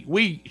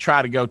we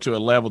try to go to a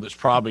level that's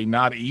probably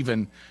not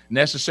even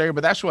necessary,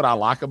 but that's what I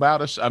like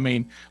about us. I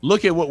mean,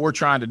 look at what we're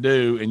trying to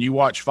do, and you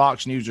watch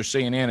Fox News or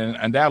CNN, and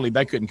undoubtedly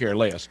they couldn't care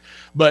less.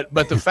 But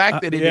the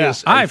fact that it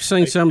is, I've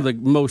seen some of the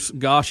most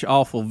gosh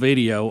awful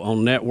video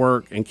on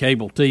network and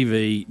cable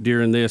TV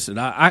during this, and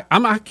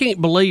I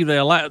can't believe they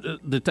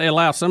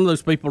allow some of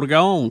those people to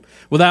go on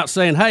without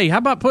saying, "Hey, how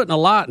about putting a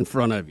light in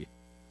front of you?"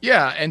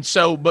 Yeah, and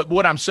so, but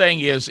what I'm saying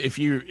is, if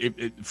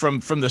from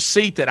the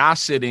seat that I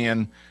sit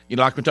in,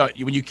 like we're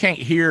talking, when you can't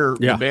hear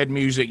the bed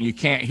music, and you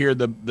can't hear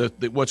the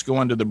what's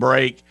going to the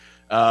break,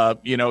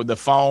 the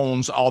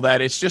phones, all that,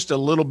 it's just a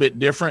little bit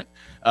different,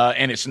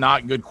 and it's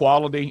not good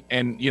quality.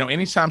 And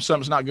anytime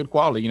something's not good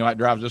quality, it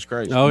drives us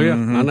crazy. Oh yeah,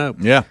 I know.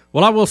 Yeah.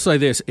 Well, I will say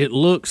this: it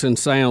looks and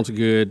sounds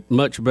good,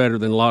 much better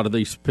than a lot of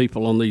these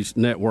people on these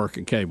network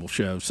and cable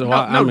shows. So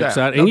I'm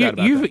excited, and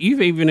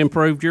you've even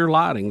improved your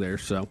lighting there.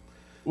 So.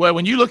 Well,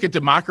 when you look at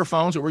the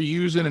microphones that we're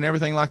using and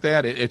everything like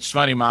that, it's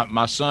funny.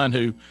 My son,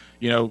 who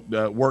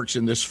works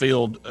in this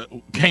field,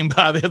 came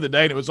by the other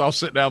day, and it was all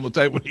sitting down on the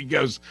table. And he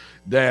goes,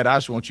 "Dad, I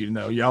just want you to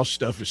know, y'all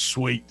stuff is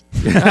sweet."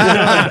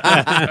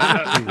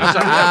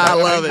 I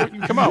love it.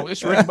 Come on,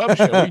 it's Rick and Bubba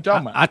show. What are you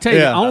talking about? I tell you,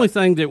 the only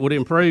thing that would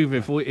improve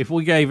if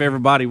we gave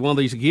everybody one of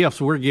these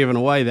gifts, we're giving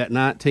away that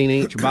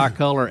 19-inch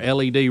bicolor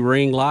LED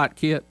ring light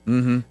kit.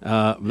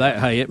 Mm-hmm.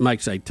 It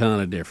makes a ton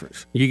of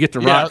difference. You get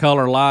the right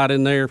color light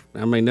in there.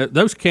 I mean,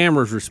 those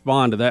cameras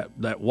respond to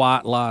that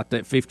white light,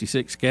 that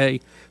 56K,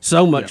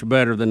 so much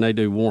better than they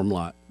do warm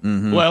light.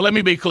 Mm-hmm. Well, let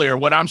me be clear.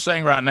 What I'm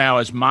saying right now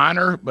is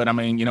minor, but I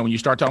mean, when you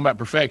start talking about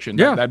perfection,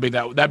 that'd be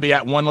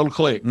that one little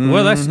click. Mm-hmm.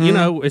 Well, that's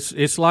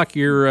it's like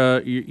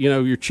you're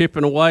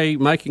chipping away,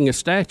 making a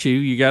statue.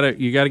 You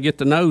gotta get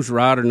the nose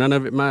right, or none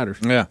of it matters.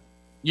 Yeah.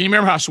 You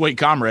remember how sweet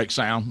Comrex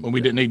sound when we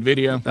didn't need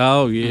video?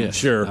 Oh yeah,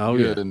 sure. Oh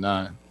good yeah. And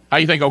how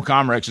you think old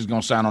Comrex is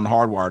going to sound on the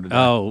hardwire today?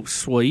 Oh,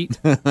 sweet,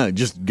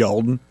 just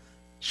golden.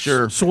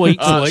 Sure,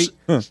 sweet.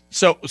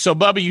 So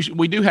Bubba,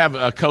 we do have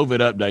a COVID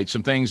update.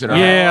 Some things that are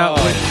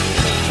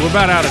we're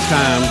about out of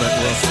time, but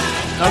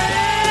okay.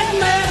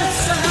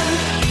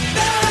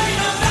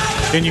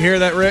 Can you hear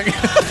that, Rick?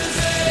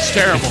 It's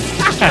terrible.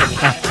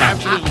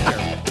 Absolutely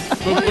terrible.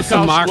 But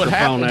because what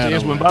happens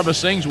is when Bubba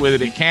sings with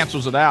it, it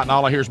cancels it out, and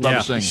all I hear is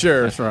Bubba sing.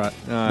 Sure, that's right.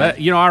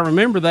 I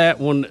remember that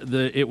when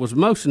it was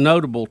most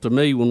notable to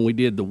me when we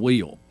did the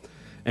wheel.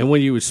 And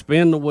when you would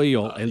spin the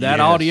wheel and that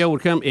audio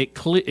would come, it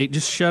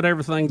just shut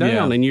everything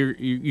down, and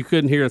you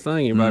couldn't hear a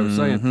thing anybody was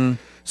saying.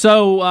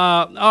 So,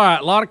 all right,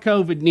 a lot of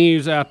COVID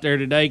news out there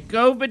today.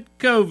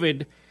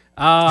 COVID.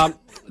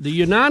 The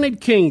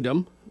United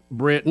Kingdom,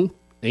 Britain,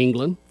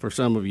 England, for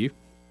some of you,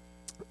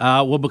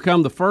 will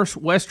become the first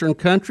Western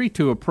country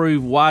to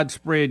approve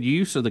widespread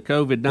use of the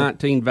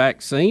COVID-19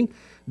 vaccine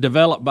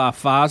developed by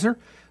Pfizer.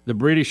 The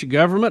British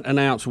government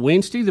announced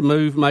Wednesday the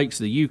move makes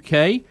the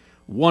UK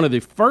one of the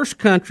first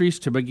countries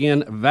to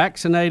begin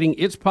vaccinating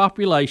its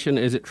population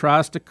as it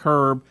tries to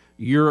curb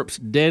Europe's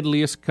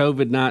deadliest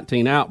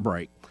COVID-19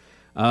 outbreak.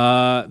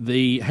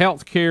 The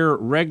healthcare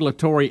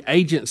regulatory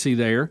agency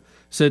there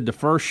said the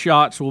first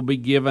shots will be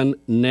given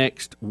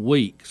next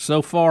week.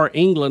 So far,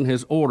 England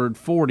has ordered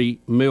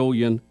 40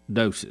 million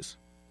doses.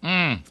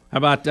 How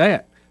about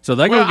that? So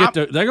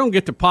they're gonna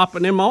get to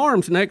popping them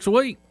arms next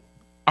week.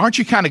 Aren't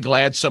you kind of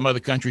glad some other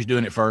countries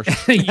doing it first?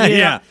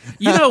 Yeah.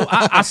 You know,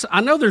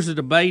 I know there's a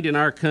debate in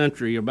our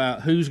country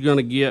about who's going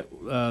to get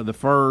the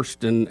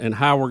first and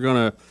how we're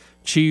going to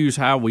choose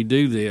how we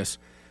do this.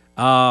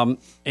 And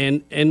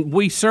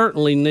we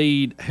certainly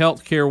need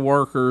healthcare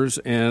workers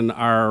and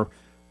our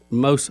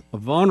most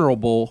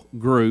vulnerable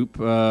group,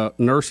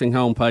 nursing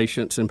home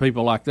patients and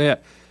people like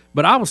that.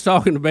 But I was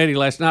talking to Betty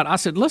last night. I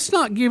said, let's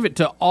not give it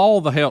to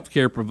all the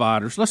healthcare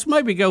providers. Let's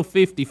maybe go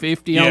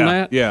 50-50 on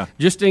that. Yeah.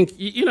 Just in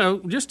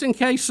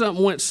case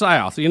something went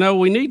south. You know,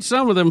 we need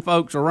some of them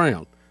folks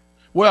around.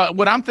 Well,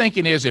 what I'm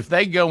thinking is if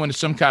they go into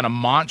some kind of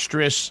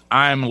monstrous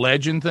I Am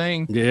Legend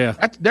thing,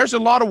 there's a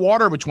lot of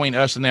water between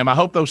us and them. I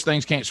hope those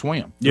things can't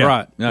swim. Yeah.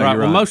 Right. No, right.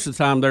 Well, most of the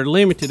time they're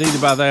limited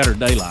either by that or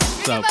daylight.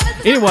 So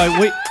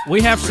anyway,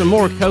 we have some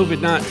more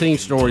COVID-19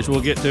 stories we'll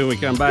get to when we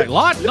come back.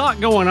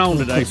 Lot going on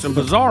today. Some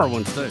bizarre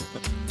ones too.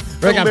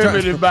 Rick,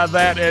 Limited by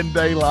that and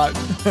daylight.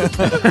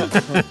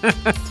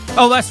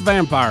 Oh, that's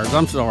vampires.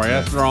 I'm sorry.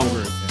 That's the wrong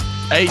group.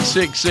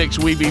 866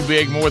 We Be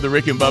Big. More of the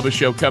Rick and Bubba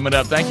Show coming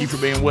up. Thank you for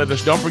being with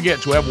us. Don't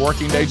forget, 12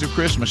 working days of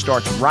Christmas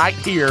starts right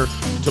here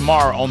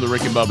tomorrow on the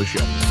Rick and Bubba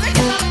Show.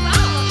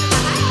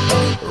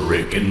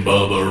 Rick and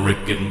Bubba,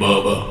 Rick and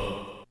Bubba.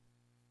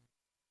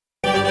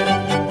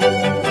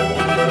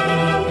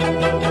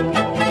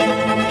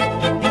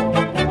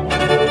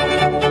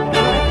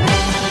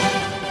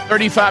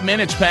 35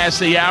 minutes past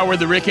the hour,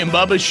 the Rick and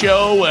Bubba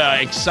Show.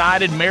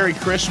 Excited. Merry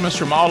Christmas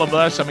from all of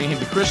us. I mean,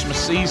 the Christmas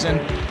season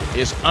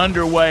is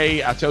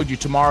underway. I told you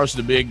tomorrow's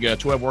the big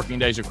 12 working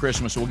days of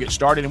Christmas. So we'll get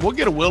started, and we'll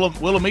get a Will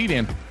of Meat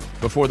in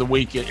before the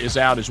week is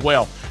out as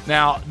well.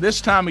 Now,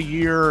 this time of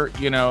year,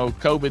 you know,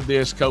 COVID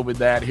this, COVID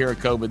that, here a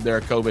COVID, there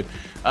a COVID.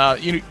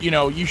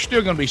 You're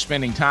still going to be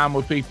spending time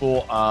with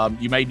people.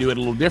 You may do it a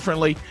little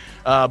differently.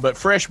 But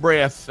fresh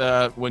breath,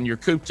 when you're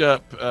cooped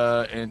up,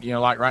 and, you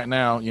know, like right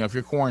now, you know, if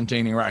you're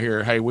quarantining right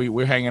here, hey,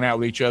 we're hanging out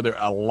with each other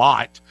a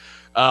lot.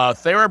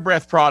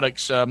 TheraBreath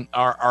products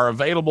are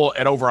available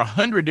at over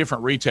 100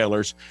 different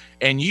retailers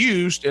and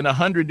used in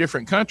 100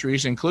 different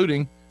countries,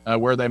 including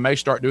where they may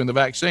start doing the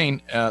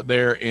vaccine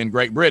there in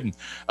Great Britain.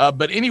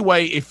 But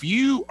anyway, if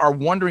you are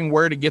wondering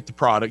where to get the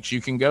products, you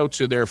can go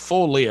to their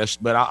full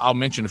list, but I'll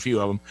mention a few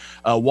of them.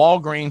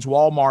 Walgreens,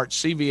 Walmart,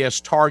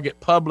 CVS, Target,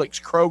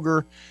 Publix,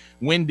 Kroger,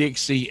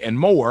 Winn-Dixie, and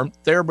more.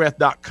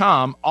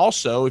 TheraBreath.com.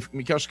 Also,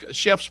 because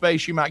shelf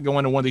space, you might go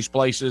into one of these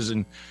places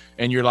and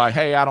you're like,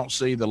 hey, I don't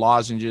see the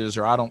lozenges,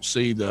 or I don't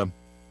see the,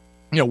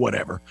 you know,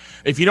 whatever.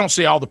 If you don't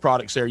see all the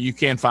products there, you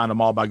can find them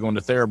all by going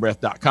to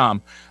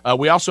TheraBreath.com.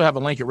 We also have a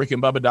link at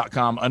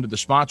rickandbubba.com under the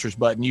sponsors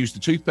button. Use the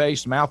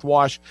toothpaste,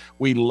 mouthwash.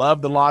 We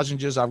love the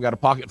lozenges. I've got a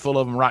pocket full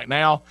of them right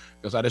now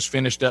because I just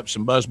finished up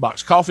some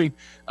BuzzBox coffee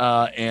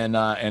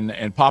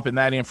and popping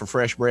that in for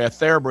fresh breath.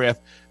 TheraBreath.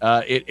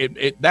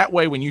 That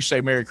way, when you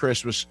say Merry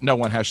Christmas, no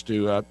one has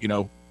to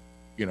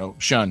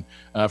shun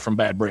from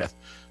bad breath.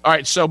 All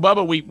right, so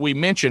Bubba, we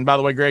mentioned, by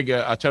the way, Greg,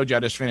 I told you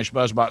I just finished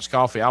BuzzBox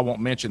coffee. I won't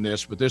mention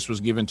this, but this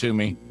was given to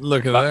me.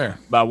 Look at there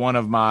by one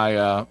of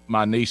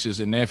my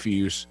nieces and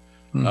nephews.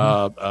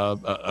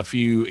 A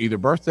few either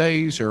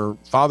birthdays or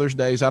Father's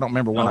Days. I don't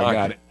remember when I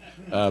got it.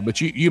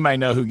 But you may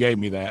know who gave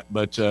me that.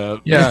 But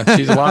yeah,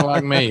 she's a lot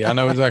like me. I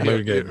know exactly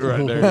who gave it.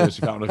 Right there it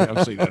is. I don't know if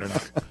y'all see that or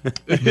not.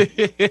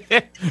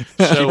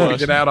 She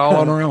worked it out all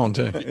on her own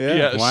too.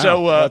 Yeah.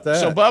 Wow.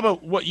 So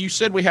Bubba, what you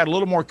said, we had a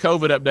little more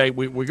COVID update.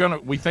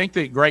 We think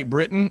that Great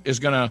Britain is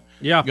gonna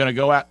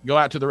go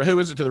out to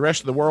the to the rest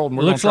of the world. And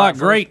we're looks like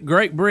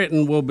Great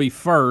Britain will be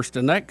first,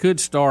 and that could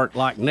start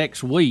like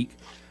next week.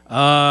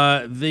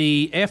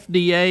 The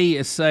FDA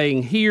is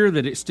saying here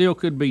that it still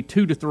could be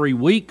 2 to 3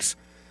 weeks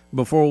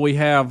before we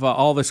have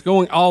all this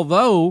going.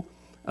 Although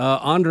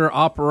under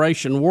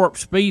Operation Warp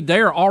Speed,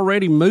 they're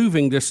already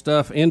moving this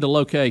stuff into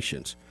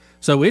locations.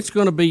 So it's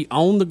going to be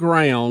on the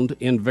ground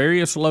in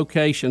various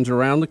locations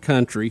around the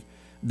country.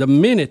 The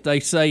minute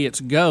they say it's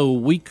go,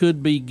 we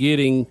could be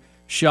getting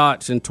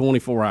shots in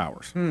 24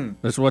 hours.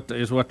 That's what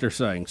they're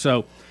saying.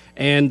 So,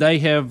 and they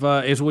have,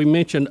 as we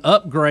mentioned,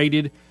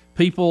 upgraded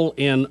people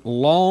in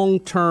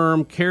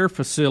long-term care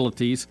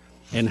facilities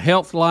and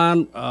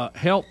frontline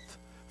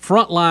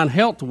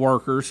health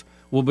workers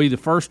will be the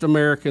first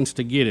Americans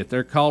to get it.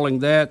 They're calling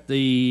that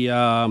the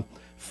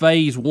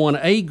Phase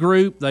 1A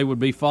group. They would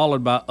be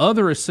followed by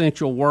other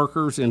essential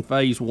workers in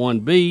Phase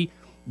 1B,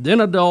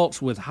 then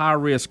adults with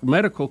high-risk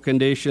medical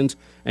conditions,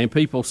 and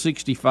people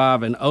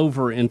 65 and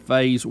over in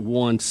Phase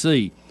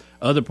 1C.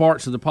 Other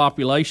parts of the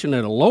population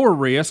at a lower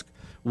risk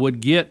would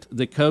get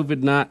the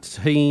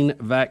COVID-19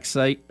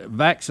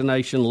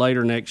 vaccination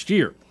later next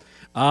year.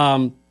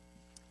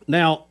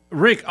 Now,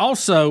 Rick,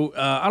 also,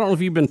 I don't know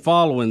if you've been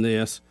following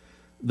this.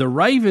 The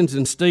Ravens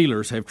and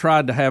Steelers have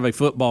tried to have a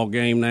football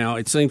game now,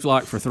 it seems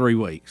like, for 3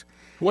 weeks.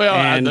 Well,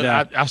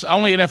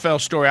 only NFL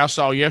story I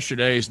saw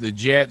yesterday is the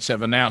Jets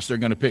have announced they're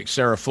going to pick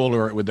Sarah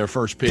Fuller with their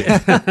first pick.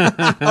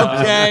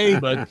 Okay.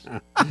 But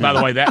by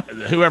the way, that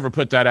whoever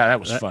put that out, that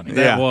was funny.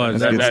 That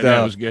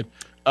was good.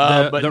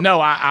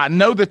 I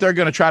know that they're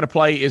going to try to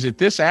play. Is it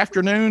this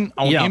afternoon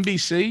on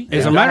NBC?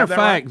 As a matter of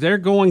fact, they're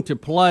going to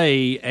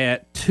play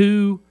at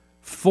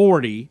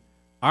 2:40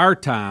 our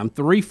time,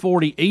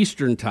 3:40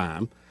 Eastern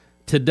time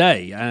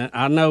today.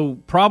 I know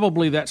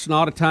probably that's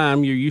not a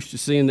time you're used to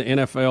seeing the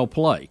NFL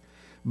play,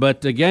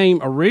 but the game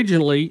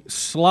originally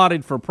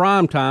slotted for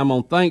prime time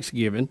on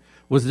Thanksgiving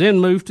was then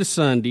moved to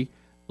Sunday,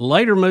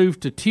 later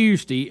moved to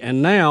Tuesday,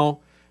 and now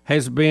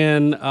has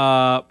been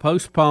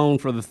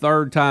postponed for the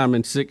third time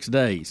in 6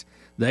 days.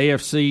 The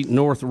AFC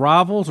North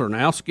rivals are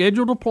now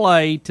scheduled to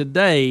play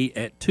today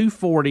at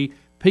 2:40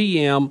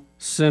 p.m.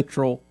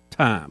 Central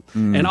Time.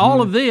 Mm-hmm. And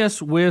all of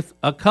this with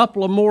a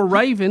couple of more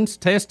Ravens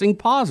testing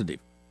positive.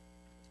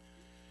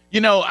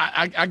 You know,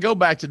 I go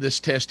back to this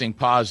testing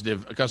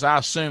positive because I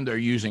assume they're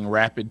using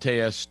rapid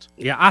test.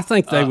 Yeah, I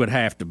think they would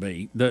have to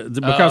be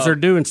because they're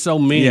doing so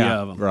many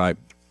of them. Right.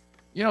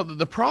 You know,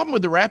 the problem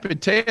with the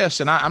rapid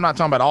tests, and I'm not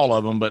talking about all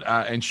of them, but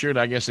and sure,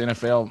 I guess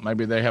NFL,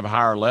 maybe they have a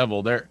higher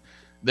level.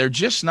 They're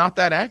just not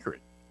that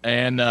accurate.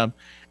 And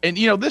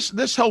you know,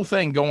 this whole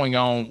thing going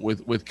on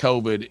with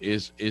COVID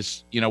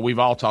is, you know, we've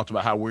all talked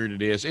about how weird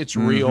it is. It's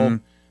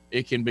real.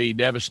 It can be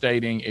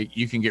devastating.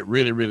 You can get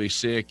really, really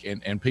sick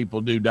and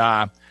people do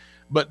die.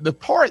 But the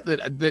part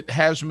that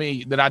has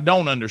me, that I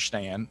don't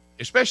understand,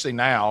 especially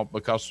now,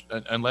 because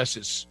unless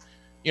it's,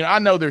 you know, I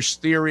know there's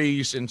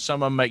theories and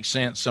some of them make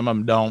sense, some of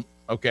them don't.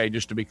 Okay,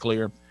 just to be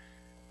clear.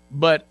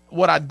 But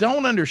what I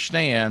don't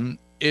understand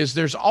is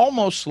there's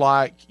almost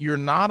like you're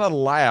not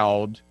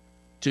allowed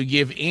to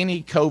give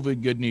any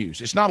COVID good news.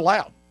 It's not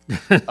allowed.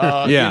 You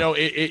know,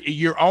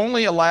 you're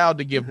only allowed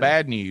to give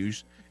bad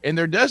news, and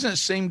there doesn't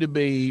seem to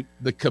be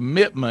the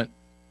commitment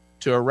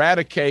to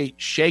eradicate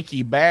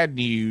shaky bad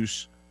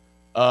news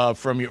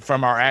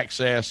from our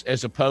access,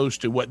 as opposed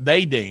to what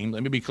they deem,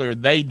 let me be clear,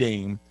 they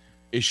deem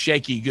is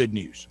shaky good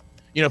news.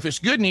 You know, if it's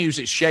good news,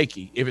 it's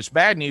shaky. If it's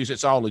bad news,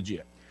 it's all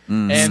legit.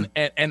 And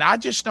I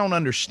just don't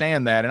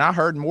understand that. And I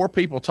heard more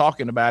people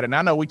talking about it. And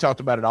I know we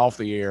talked about it off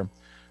the air,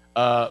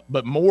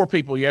 but more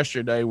people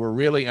yesterday were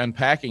really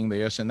unpacking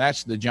this. And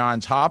that's the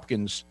Johns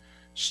Hopkins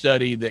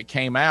study that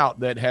came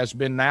out that has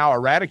been now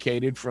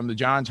eradicated from the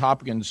Johns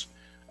Hopkins,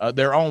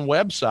 their own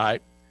website.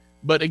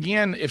 But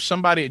again, if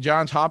somebody at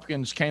Johns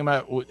Hopkins came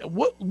out,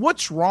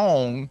 what's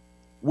wrong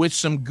with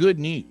some good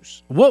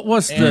news? What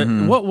was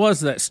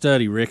that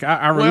study, Rick?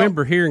 I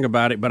remember hearing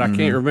about it, but I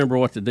can't remember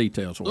what the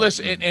details were.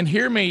 Listen, and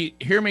hear me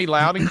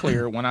loud and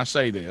clear when I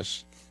say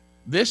this.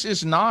 This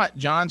is not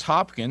Johns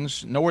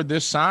Hopkins nor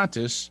this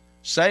scientist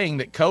saying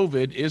that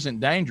COVID isn't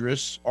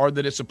dangerous or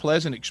that it's a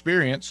pleasant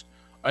experience,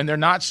 and they're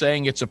not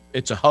saying it's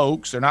a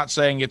hoax. They're not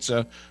saying it's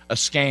a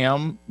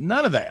scam.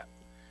 None of that.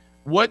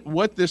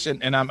 What this,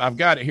 and I've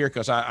got it here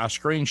because I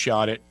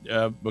screenshot it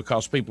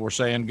because people were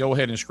saying go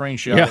ahead and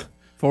screenshot it.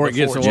 Before it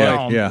gets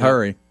away. Yeah,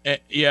 hurry.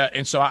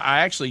 And so I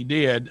actually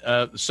did.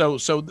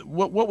 So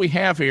what we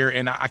have here,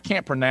 and I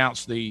can't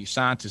pronounce the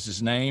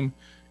scientist's name.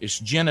 It's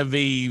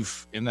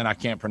Genevieve, and then I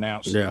can't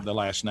pronounce the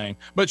last name.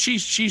 But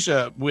she's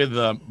with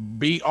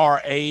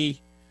BRABIAND.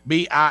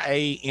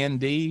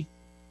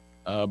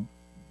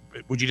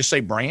 Would you just say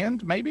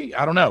brand? Maybe,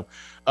 I don't know.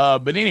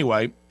 But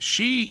anyway,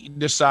 she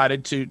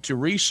decided to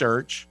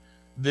research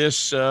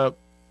this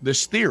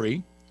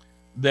theory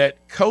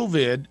that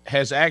COVID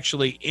has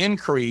actually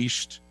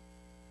increased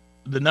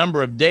the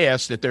number of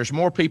deaths, that there's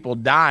more people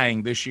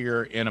dying this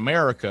year in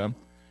America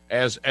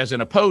as in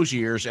opposed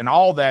years, and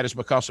all that is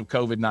because of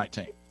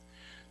COVID-19.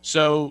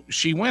 So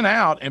she went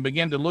out and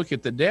began to look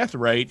at the death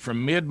rate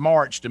from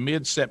mid-March to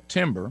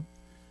mid-September,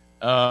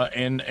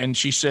 and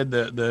she said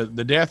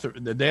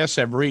the deaths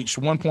have reached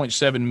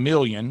 1.7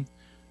 million,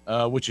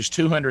 which is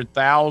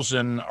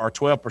 200,000 or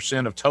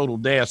 12% of total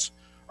deaths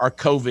are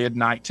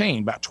COVID-19,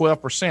 about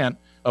 12%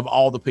 of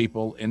all the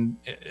people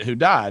who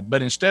died.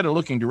 But instead of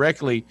looking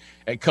directly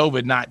at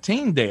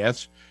COVID-19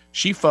 deaths,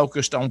 she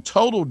focused on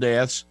total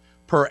deaths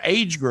per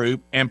age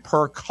group and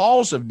per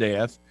cause of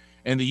death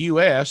in the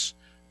U.S.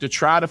 to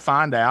try to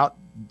find out,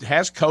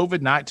 has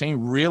COVID-19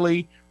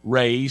 really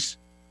raised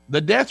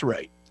the death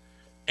rate?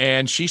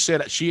 And she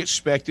said she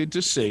expected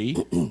to see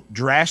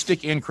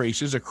drastic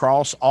increases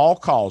across all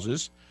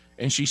causes.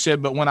 And she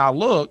said, but when I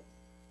looked,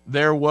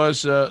 there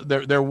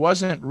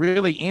wasn't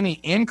really any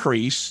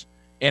increase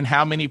in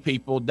how many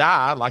people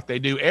die like they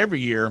do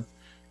every year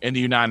in the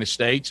United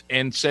States,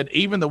 and said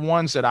even the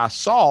ones that I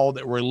saw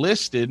that were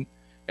listed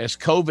as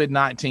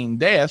COVID-19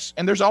 deaths,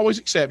 and there's always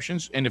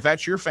exceptions, and if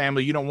that's your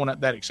family, you don't want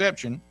that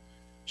exception.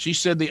 She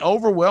said the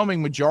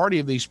overwhelming majority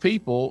of these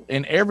people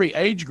in every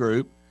age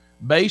group,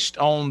 based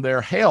on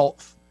their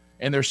health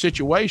and their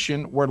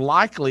situation, were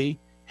likely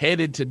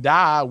headed to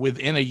die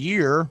within a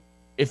year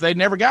if they'd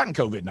never gotten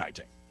COVID-19.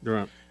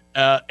 Right.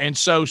 And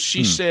so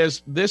she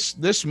says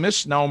this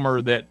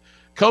misnomer that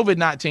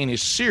COVID-19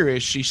 is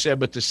serious, she said,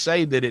 but to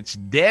say that it's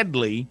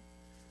deadly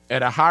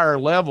at a higher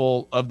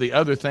level of the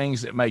other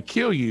things that may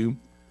kill you,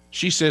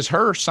 she says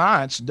her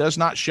science does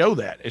not show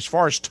that. As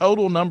far as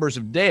total numbers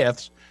of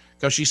deaths,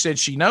 because she said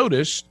she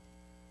noticed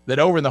that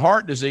over in the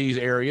heart disease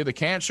area, the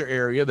cancer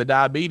area, the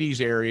diabetes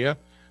area,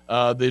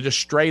 that just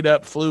straight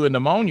up flu and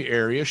pneumonia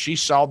area, she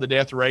saw the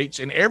death rates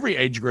in every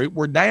age group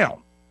were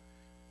down.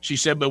 She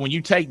said, but when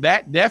you take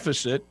that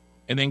deficit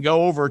and then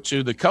go over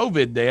to the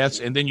COVID deaths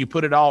and then you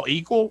put it all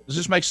equal, does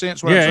this make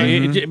sense? What I'm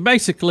saying?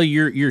 Basically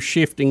you're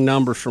shifting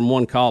numbers from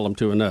one column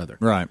to another.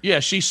 Right. Yeah,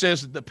 she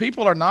says that the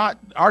people are not,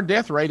 our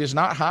death rate is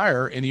not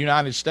higher in the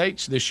United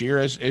States this year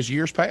as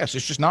years past.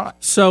 It's just not.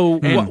 So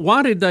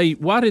why did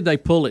they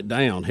pull it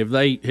down? Have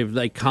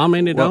they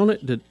commented on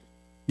it?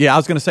 Yeah, I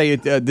was going to say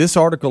this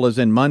article is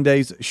in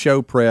Monday's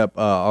show prep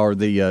or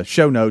the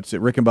show notes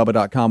at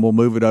rickandbubba.com. We'll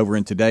move it over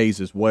in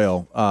today's as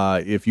well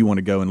if you want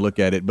to go and look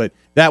at it. But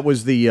that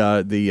was the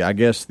I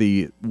guess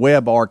the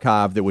web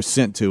archive that was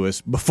sent to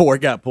us before it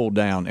got pulled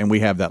down, and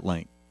we have that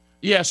link.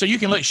 Yeah, so you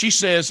can look. She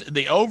says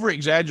the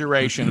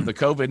over-exaggeration of the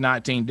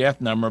COVID-19 death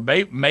number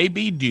may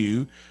be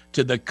due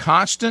to the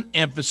constant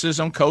emphasis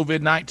on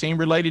COVID-19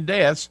 related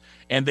deaths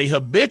and the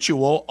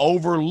habitual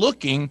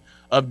overlooking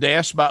of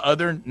deaths by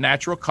other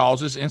natural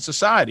causes in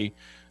society.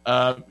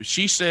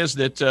 She says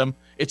that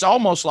it's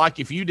almost like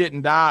if you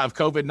didn't die of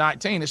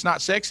COVID-19, it's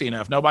not sexy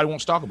enough. Nobody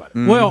wants to talk about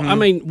it. Well, I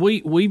mean,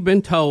 we've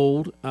been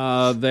told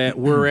that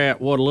we're at,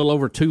 a little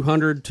over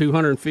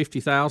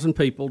 250,000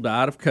 people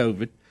died of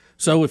COVID.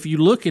 So if you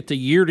look at the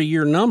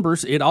year-to-year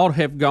numbers, it ought to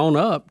have gone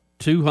up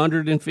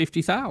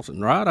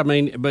 250,000, right? I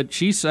mean, but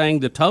she's saying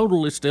the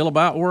total is still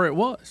about where it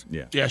was.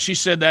 Yeah. She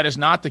said that is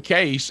not the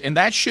case, and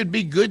that should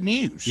be good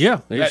news. Yeah,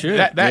 it should.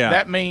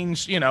 That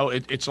means,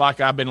 it's like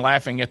I've been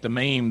laughing at the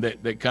meme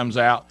that comes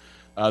out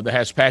that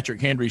has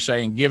Patrick Henry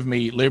saying, "Give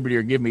me liberty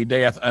or give me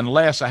death,"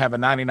 unless I have a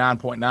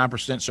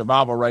 99.9%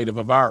 survival rate of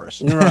a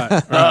virus.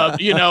 Right.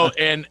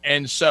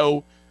 And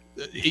so.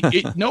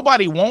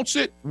 Nobody wants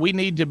it. We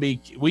need to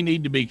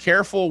be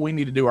careful. We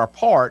need to do our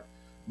part.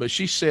 But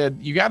she said,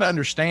 you got to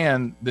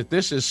understand that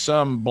this is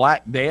some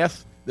black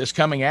death that's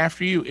coming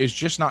after you is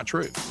just not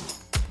true.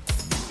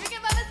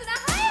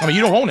 I mean,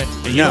 you don't want it.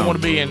 And you don't want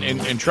to be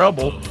in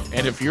trouble.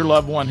 And if your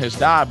loved one has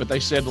died, but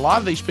they said a lot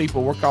of these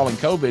people we're calling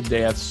COVID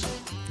deaths,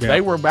 they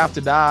were about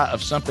to die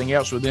of something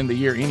else within the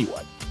year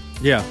anyway.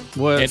 Yeah.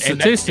 Well,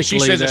 statistically, she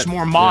says it's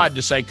more mod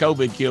to say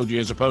COVID killed you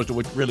as opposed to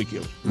what really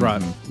killed you.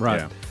 Right.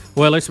 Right. Yeah.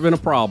 Well, it's been a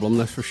problem,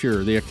 that's for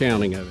sure, the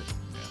accounting of it.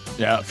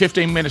 Yeah,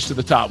 15 minutes to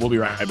the top. We'll be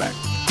right back.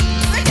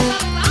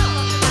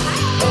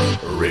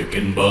 Rick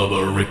and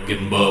Bubba, Rick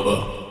and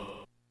Bubba.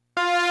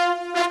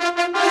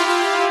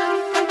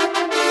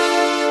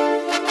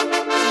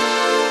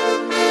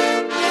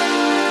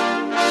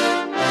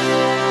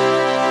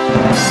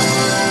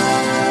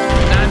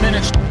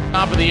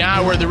 Top of the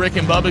hour, the Rick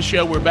and Bubba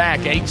Show. We're back.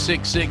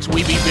 866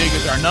 We Be Big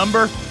is our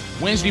number.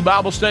 Wednesday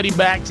Bible study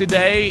back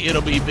today.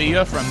 It'll be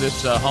via from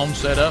this home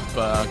setup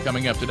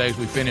coming up today as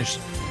we finish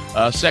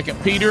 2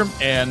 Peter,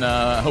 and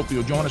I hope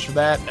you'll join us for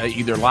that,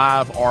 either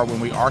live or when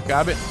we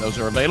archive it. Those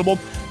are available.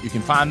 You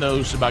can find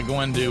those by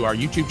going to our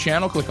YouTube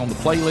channel, click on the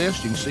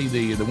playlist. You can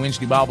see the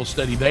Wednesday Bible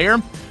study there,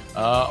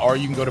 or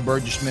you can go to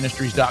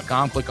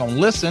burgessministries.com, click on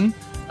listen,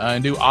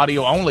 and do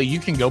audio only. You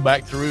can go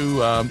back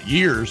through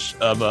years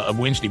of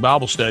Wednesday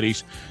Bible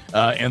studies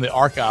in the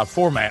archive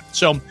format.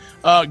 So,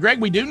 Greg,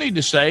 we do need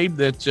to say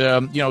that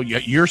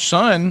your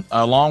son,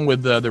 along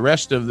with the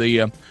rest of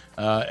the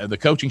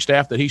coaching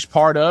staff that he's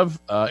part of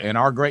in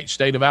our great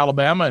state of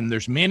Alabama, and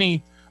there's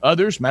many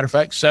others. Matter of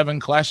fact,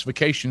 7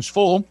 classifications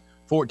full,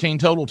 14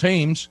 total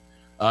teams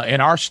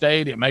in our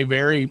state. It may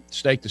vary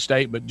state to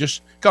state, but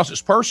just because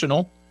it's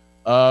personal.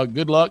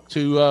 Good luck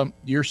to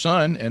your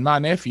son and my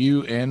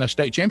nephew in a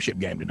state championship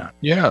game tonight.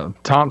 Yeah,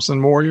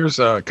 Thompson Warriors,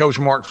 Coach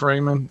Mark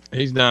Freeman,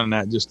 he's done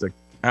just an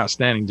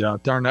outstanding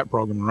job, turned that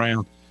program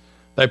around.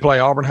 They play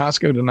Auburn High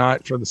School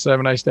tonight for the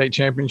 7A state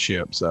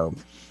championship, so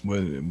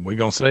we're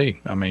going to see.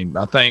 I mean,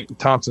 I think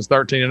Thompson's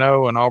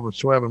 13-0 and Auburn's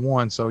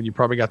 12-1, so you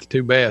probably got the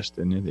 2 best,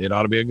 and it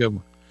ought to be a good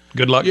one.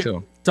 Good luck to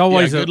them.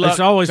 It's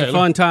always a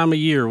fun time of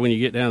year when you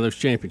get down to those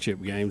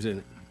championship games, isn't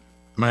it?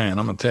 Man,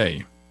 I'm going to tell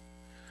you.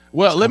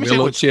 Well, let me tell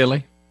you what's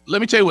chilly.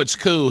 Let me tell you what's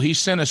cool. He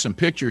sent us some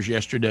pictures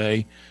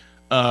yesterday,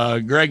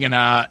 Greg and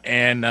I,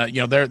 and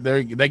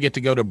they get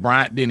to go to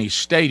Bryant-Denny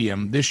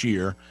Stadium this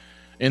year.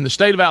 In the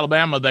state of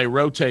Alabama, they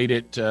rotate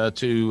it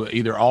to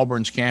either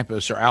Auburn's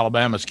campus or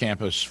Alabama's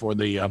campus for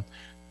the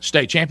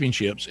state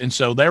championships, and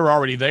so they were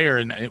already there,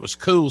 and it was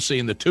cool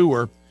seeing the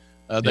tour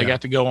they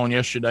got to go on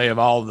yesterday of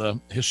all the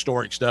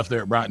historic stuff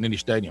there at Bryant-Denny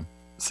Stadium.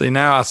 See,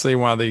 now I see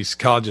why these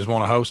colleges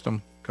want to host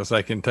them, because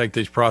they can take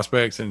these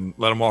prospects and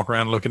let them walk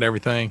around and look at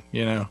everything,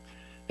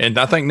 And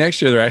I think next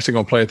year they're actually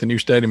going to play at the new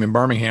stadium in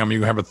Birmingham.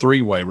 You have a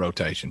 3-way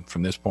rotation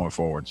from this point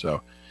forward.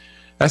 So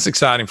that's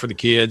exciting for the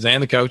kids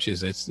and the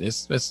coaches. It's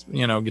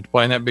get to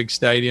play in that big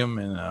stadium,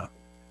 and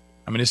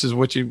this is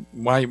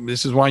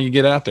why you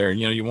get out there.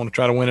 You want to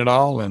try to win it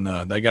all,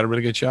 and they got a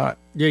really good shot.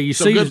 Yeah, you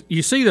see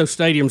those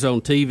stadiums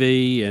on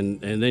TV, and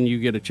then you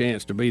get a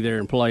chance to be there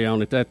and play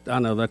on it. I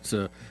know that's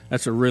a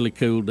really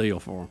cool deal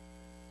for them.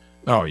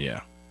 Oh yeah.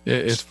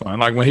 It's fun.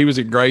 Like when he was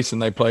at Grayson,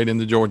 they played in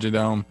the Georgia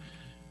Dome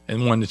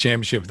and won the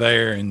championship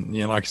there. And,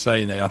 like I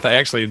say,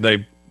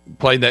 they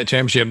played that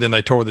championship, then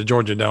they tore the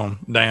Georgia Dome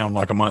down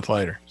like a month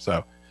later.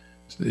 So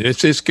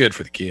It's good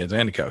for the kids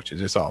and the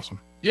coaches. It's awesome.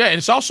 Yeah, and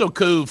it's also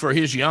cool for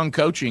his young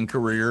coaching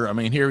career. I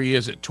mean, here he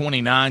is at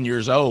 29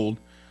 years old,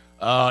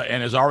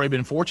 and has already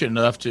been fortunate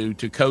enough to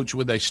coach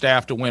with a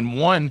staff to win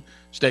one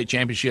state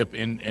championship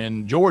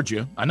in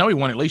Georgia. I know he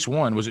won at least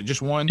one. Was it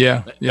just one?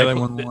 Yeah, they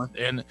won one.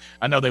 And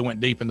I know they went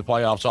deep in the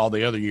playoffs all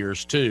the other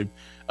years too.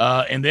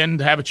 And then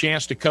to have a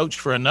chance to coach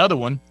for another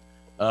one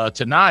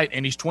tonight,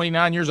 and he's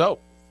 29 years old.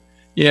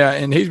 Yeah,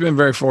 and he's been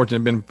very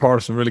fortunate, been part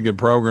of some really good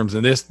programs,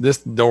 and this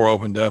door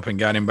opened up and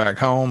got him back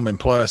home. And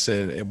plus,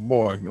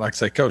 boy, like I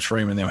say, Coach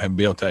Freeman, they have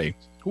built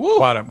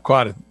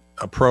quite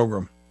a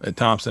program at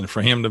Thompson.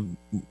 For him to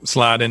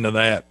slide into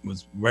that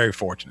was very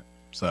fortunate.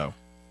 So,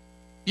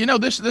 you know,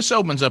 this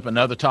opens up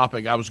another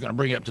topic I was going to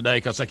bring up today,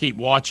 because I keep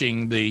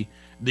watching the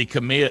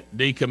decommit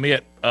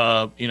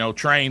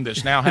train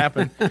that's now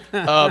happened.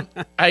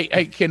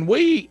 Hey, can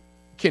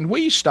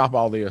we stop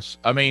all this?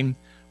 I mean,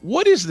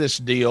 what is this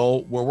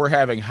deal where we're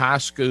having high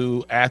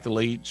school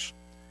athletes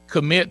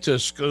commit to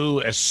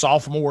school as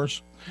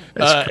sophomores?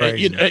 That's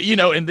crazy.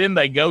 And then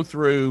they go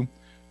through,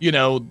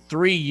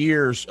 3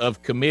 years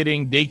of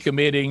committing,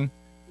 decommitting,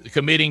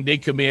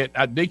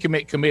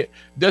 decommit.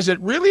 Does it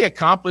really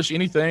accomplish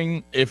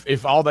anything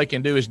if all they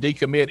can do is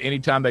decommit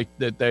anytime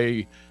that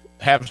they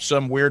have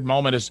some weird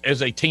moment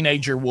as a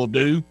teenager will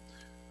do?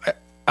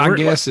 I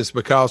guess it's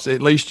because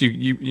at least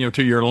you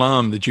to your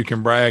alum that you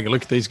can brag.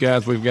 Look at these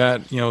guys we've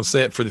got,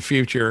 set for the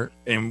future.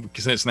 And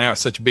since now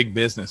it's such a big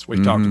business,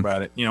 we've talked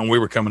about it. We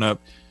were coming up.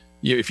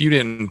 If you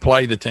didn't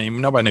play the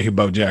team, nobody knew who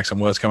Bo Jackson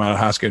was coming out of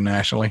high school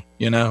nationally.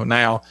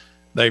 Now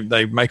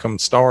they make them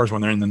stars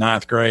when they're in the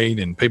 9th grade,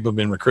 and people have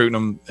been recruiting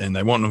them and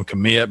they want them to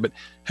commit. But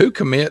who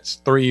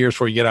commits 3 years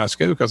before you get out of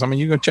school? Because you're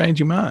going to change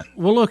your mind.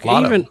 Well, look,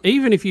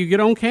 even if you get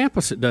on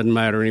campus, it doesn't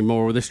matter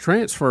anymore with this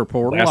transfer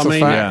portal. That's a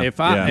fact. If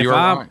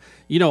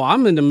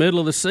I'm in the middle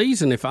of the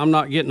season, if I'm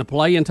not getting the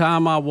playing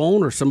time I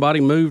want, or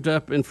somebody moved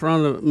up in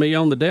front of me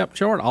on the depth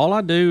chart, all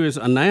I do is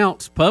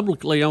announce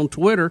publicly on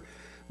Twitter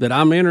that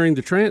I'm entering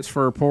the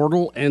transfer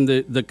portal, and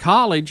the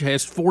college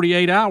has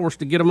 48 hours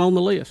to get them on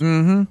the list.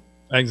 Mm-hmm.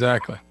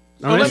 Exactly.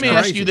 Well, let me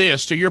ask you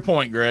this, to your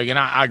point, Greg, and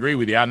I agree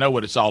with you. I know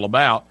what it's all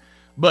about.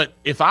 But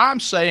if I'm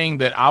saying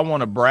that I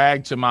want to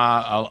brag to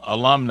my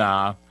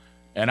alumni,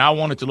 and I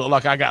want it to look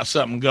like I got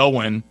something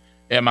going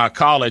at my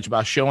college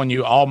by showing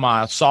you all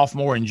my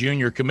sophomore and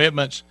junior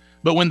commitments,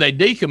 but when they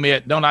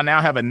decommit, don't I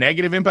now have a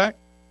negative impact?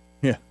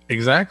 Yeah,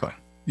 exactly.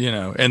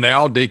 And they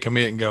all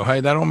decommit and go, hey,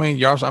 that don't mean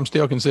y'all, I'm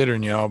still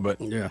considering y'all, but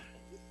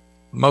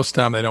most of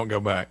the time they don't go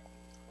back.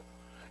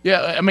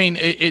 Yeah, I mean,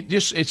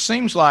 it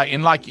seems like,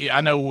 and like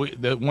I know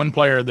the one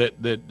player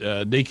that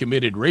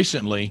decommitted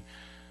recently,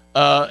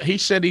 he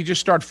said he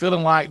just started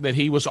feeling like that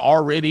he was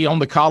already on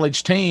the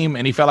college team,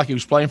 and he felt like he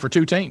was playing for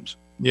two teams.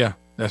 Yeah,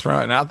 that's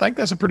right. And I think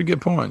that's a pretty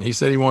good point. He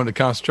said he wanted to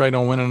concentrate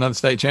on winning another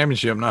state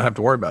championship and not have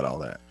to worry about all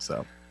that.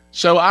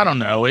 So I don't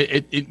know.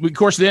 Of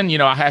course, then,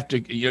 I have to,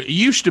 it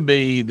used to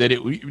be that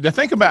to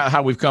think about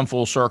how we've come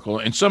full circle,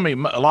 and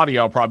a lot of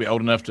y'all are probably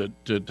old enough to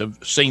have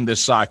seen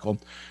this cycle.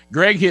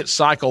 Greg hit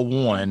cycle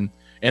 1,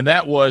 and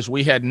that was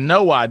we had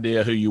no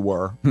idea who you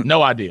were,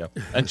 no idea,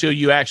 until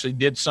you actually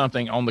did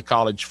something on the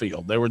college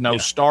field. There was no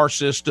star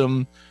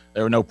system.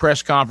 There were no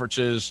press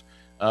conferences.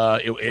 No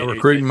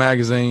recruiting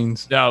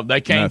magazines. No,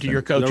 they came to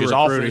your coach's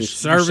office.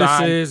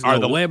 Services, or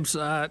the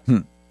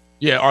website.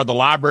 Yeah, or the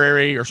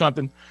library or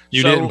something.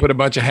 You didn't put a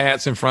bunch of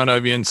hats in front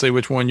of you and see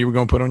which one you were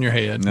going to put on your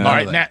head. All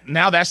right,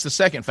 now that's the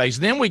second phase.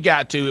 Then we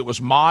got to, it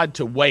was mod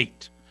to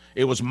wait.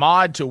 It was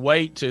mod to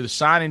wait to the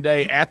signing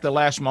day at the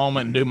last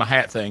moment and do my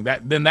hat thing.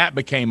 Then that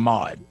became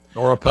mod.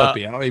 Or a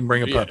puppy. I don't even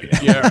bring a puppy.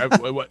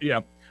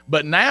 Yeah.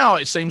 But now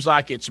it seems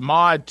like it's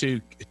mod to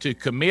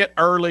commit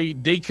early,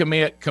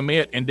 decommit,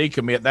 commit, and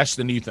decommit. That's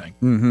the new thing.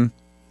 Mm-hmm.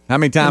 How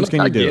many times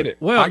can you do it?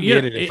 Well, I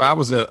get it. If I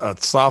was a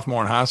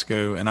sophomore in high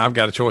school and I've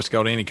got a choice to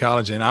go to any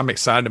college and I'm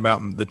excited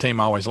about the team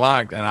I always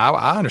liked, and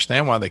I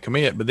understand why they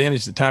commit. But then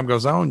as the time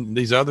goes on,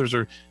 these others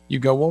you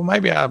go, well,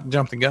 maybe I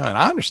jumped the gun.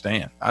 I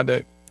understand. I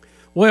do.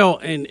 Well,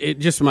 and it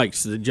just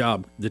makes the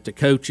job that the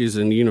coaches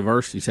and the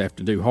universities have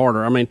to do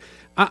harder. I mean,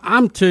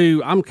 I'm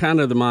kind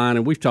of the mind,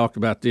 and we've talked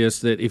about this,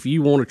 that if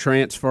you want to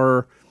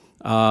transfer,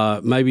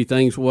 maybe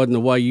things wasn't the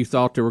way you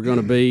thought they were going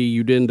to be,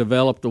 you didn't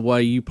develop the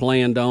way you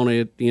planned on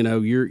it,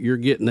 you're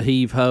getting the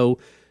heave ho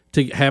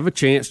to have a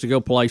chance to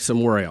go play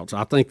somewhere else.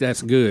 I think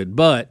that's good,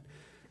 but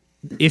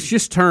it's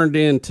just turned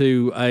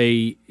into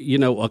a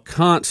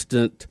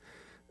constant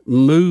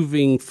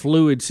moving,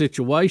 fluid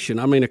situation.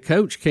 I mean, a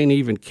coach can't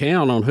even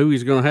count on who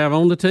he's going to have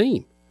on the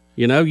team.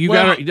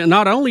 Got to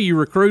not only you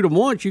recruit them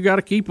once, you got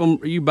to keep them.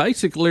 You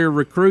basically are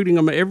recruiting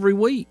them every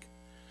week.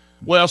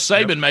 Well,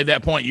 Saban made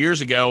that point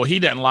years ago. He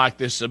doesn't like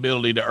this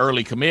ability to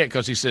early commit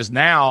because he says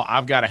now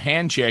I've got to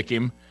hand check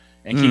him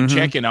and keep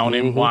checking on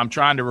him while I'm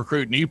trying to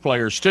recruit new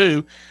players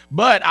too.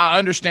 But I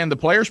understand the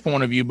player's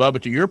point of view,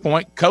 Bubba. To your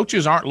point,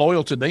 coaches aren't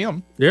loyal to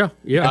them. Yeah.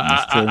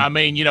 I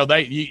mean,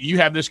 you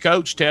have this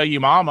coach tell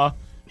you, Mama,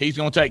 he's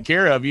going to take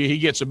care of you. He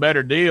gets a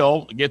better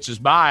deal, gets his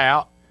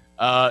buyout.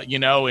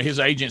 his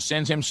agent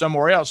sends him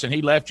somewhere else, and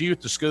he left you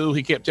at the school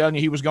he kept telling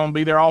you he was going to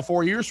be there all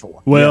 4 years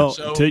for. Well,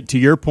 to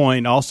your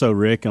point also,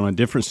 Rick, on a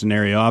different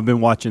scenario, I've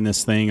been watching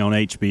this thing on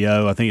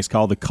HBO. I think it's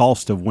called The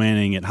Cost of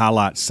Winning. It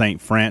highlights St.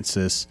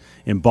 Francis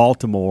in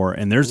Baltimore,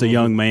 and there's a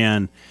young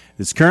man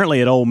that's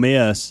currently at Ole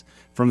Miss.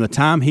 From the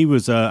time he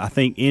was, I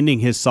think, ending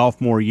his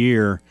sophomore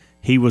year,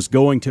 he was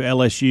going to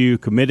LSU,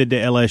 committed to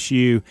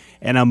LSU,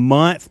 and a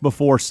month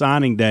before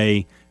signing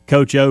day,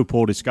 Coach O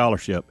pulled his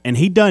scholarship, and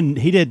he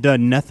had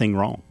done nothing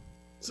wrong.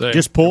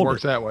 Just pulled it.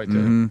 Works that way too.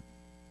 Mm-hmm.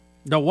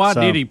 Now, why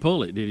did he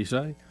pull it? Did he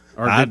say,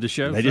 or did the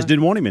show? They just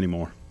didn't want him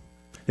anymore.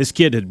 This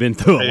kid had been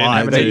through a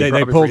lot.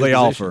 They pulled the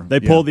offer. They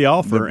pulled the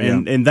offer,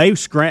 and they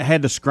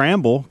had to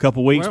scramble a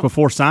couple weeks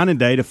before signing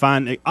day to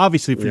find.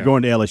 Obviously, if you're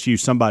going to LSU,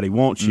 somebody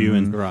wants you,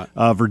 and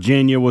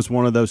Virginia was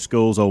one of those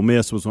schools. Ole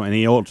Miss was one, and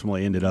he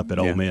ultimately ended up at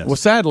Ole Miss. Well,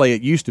 sadly,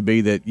 it used to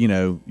be that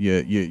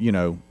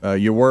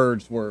your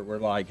words were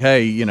like,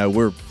 hey,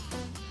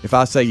 if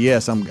I say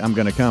yes, I'm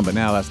going to come, but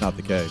now that's not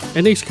the case.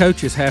 And these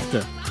coaches have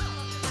to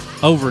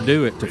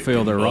overdo it to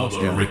fill their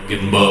roster. Rick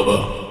and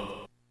Bubba.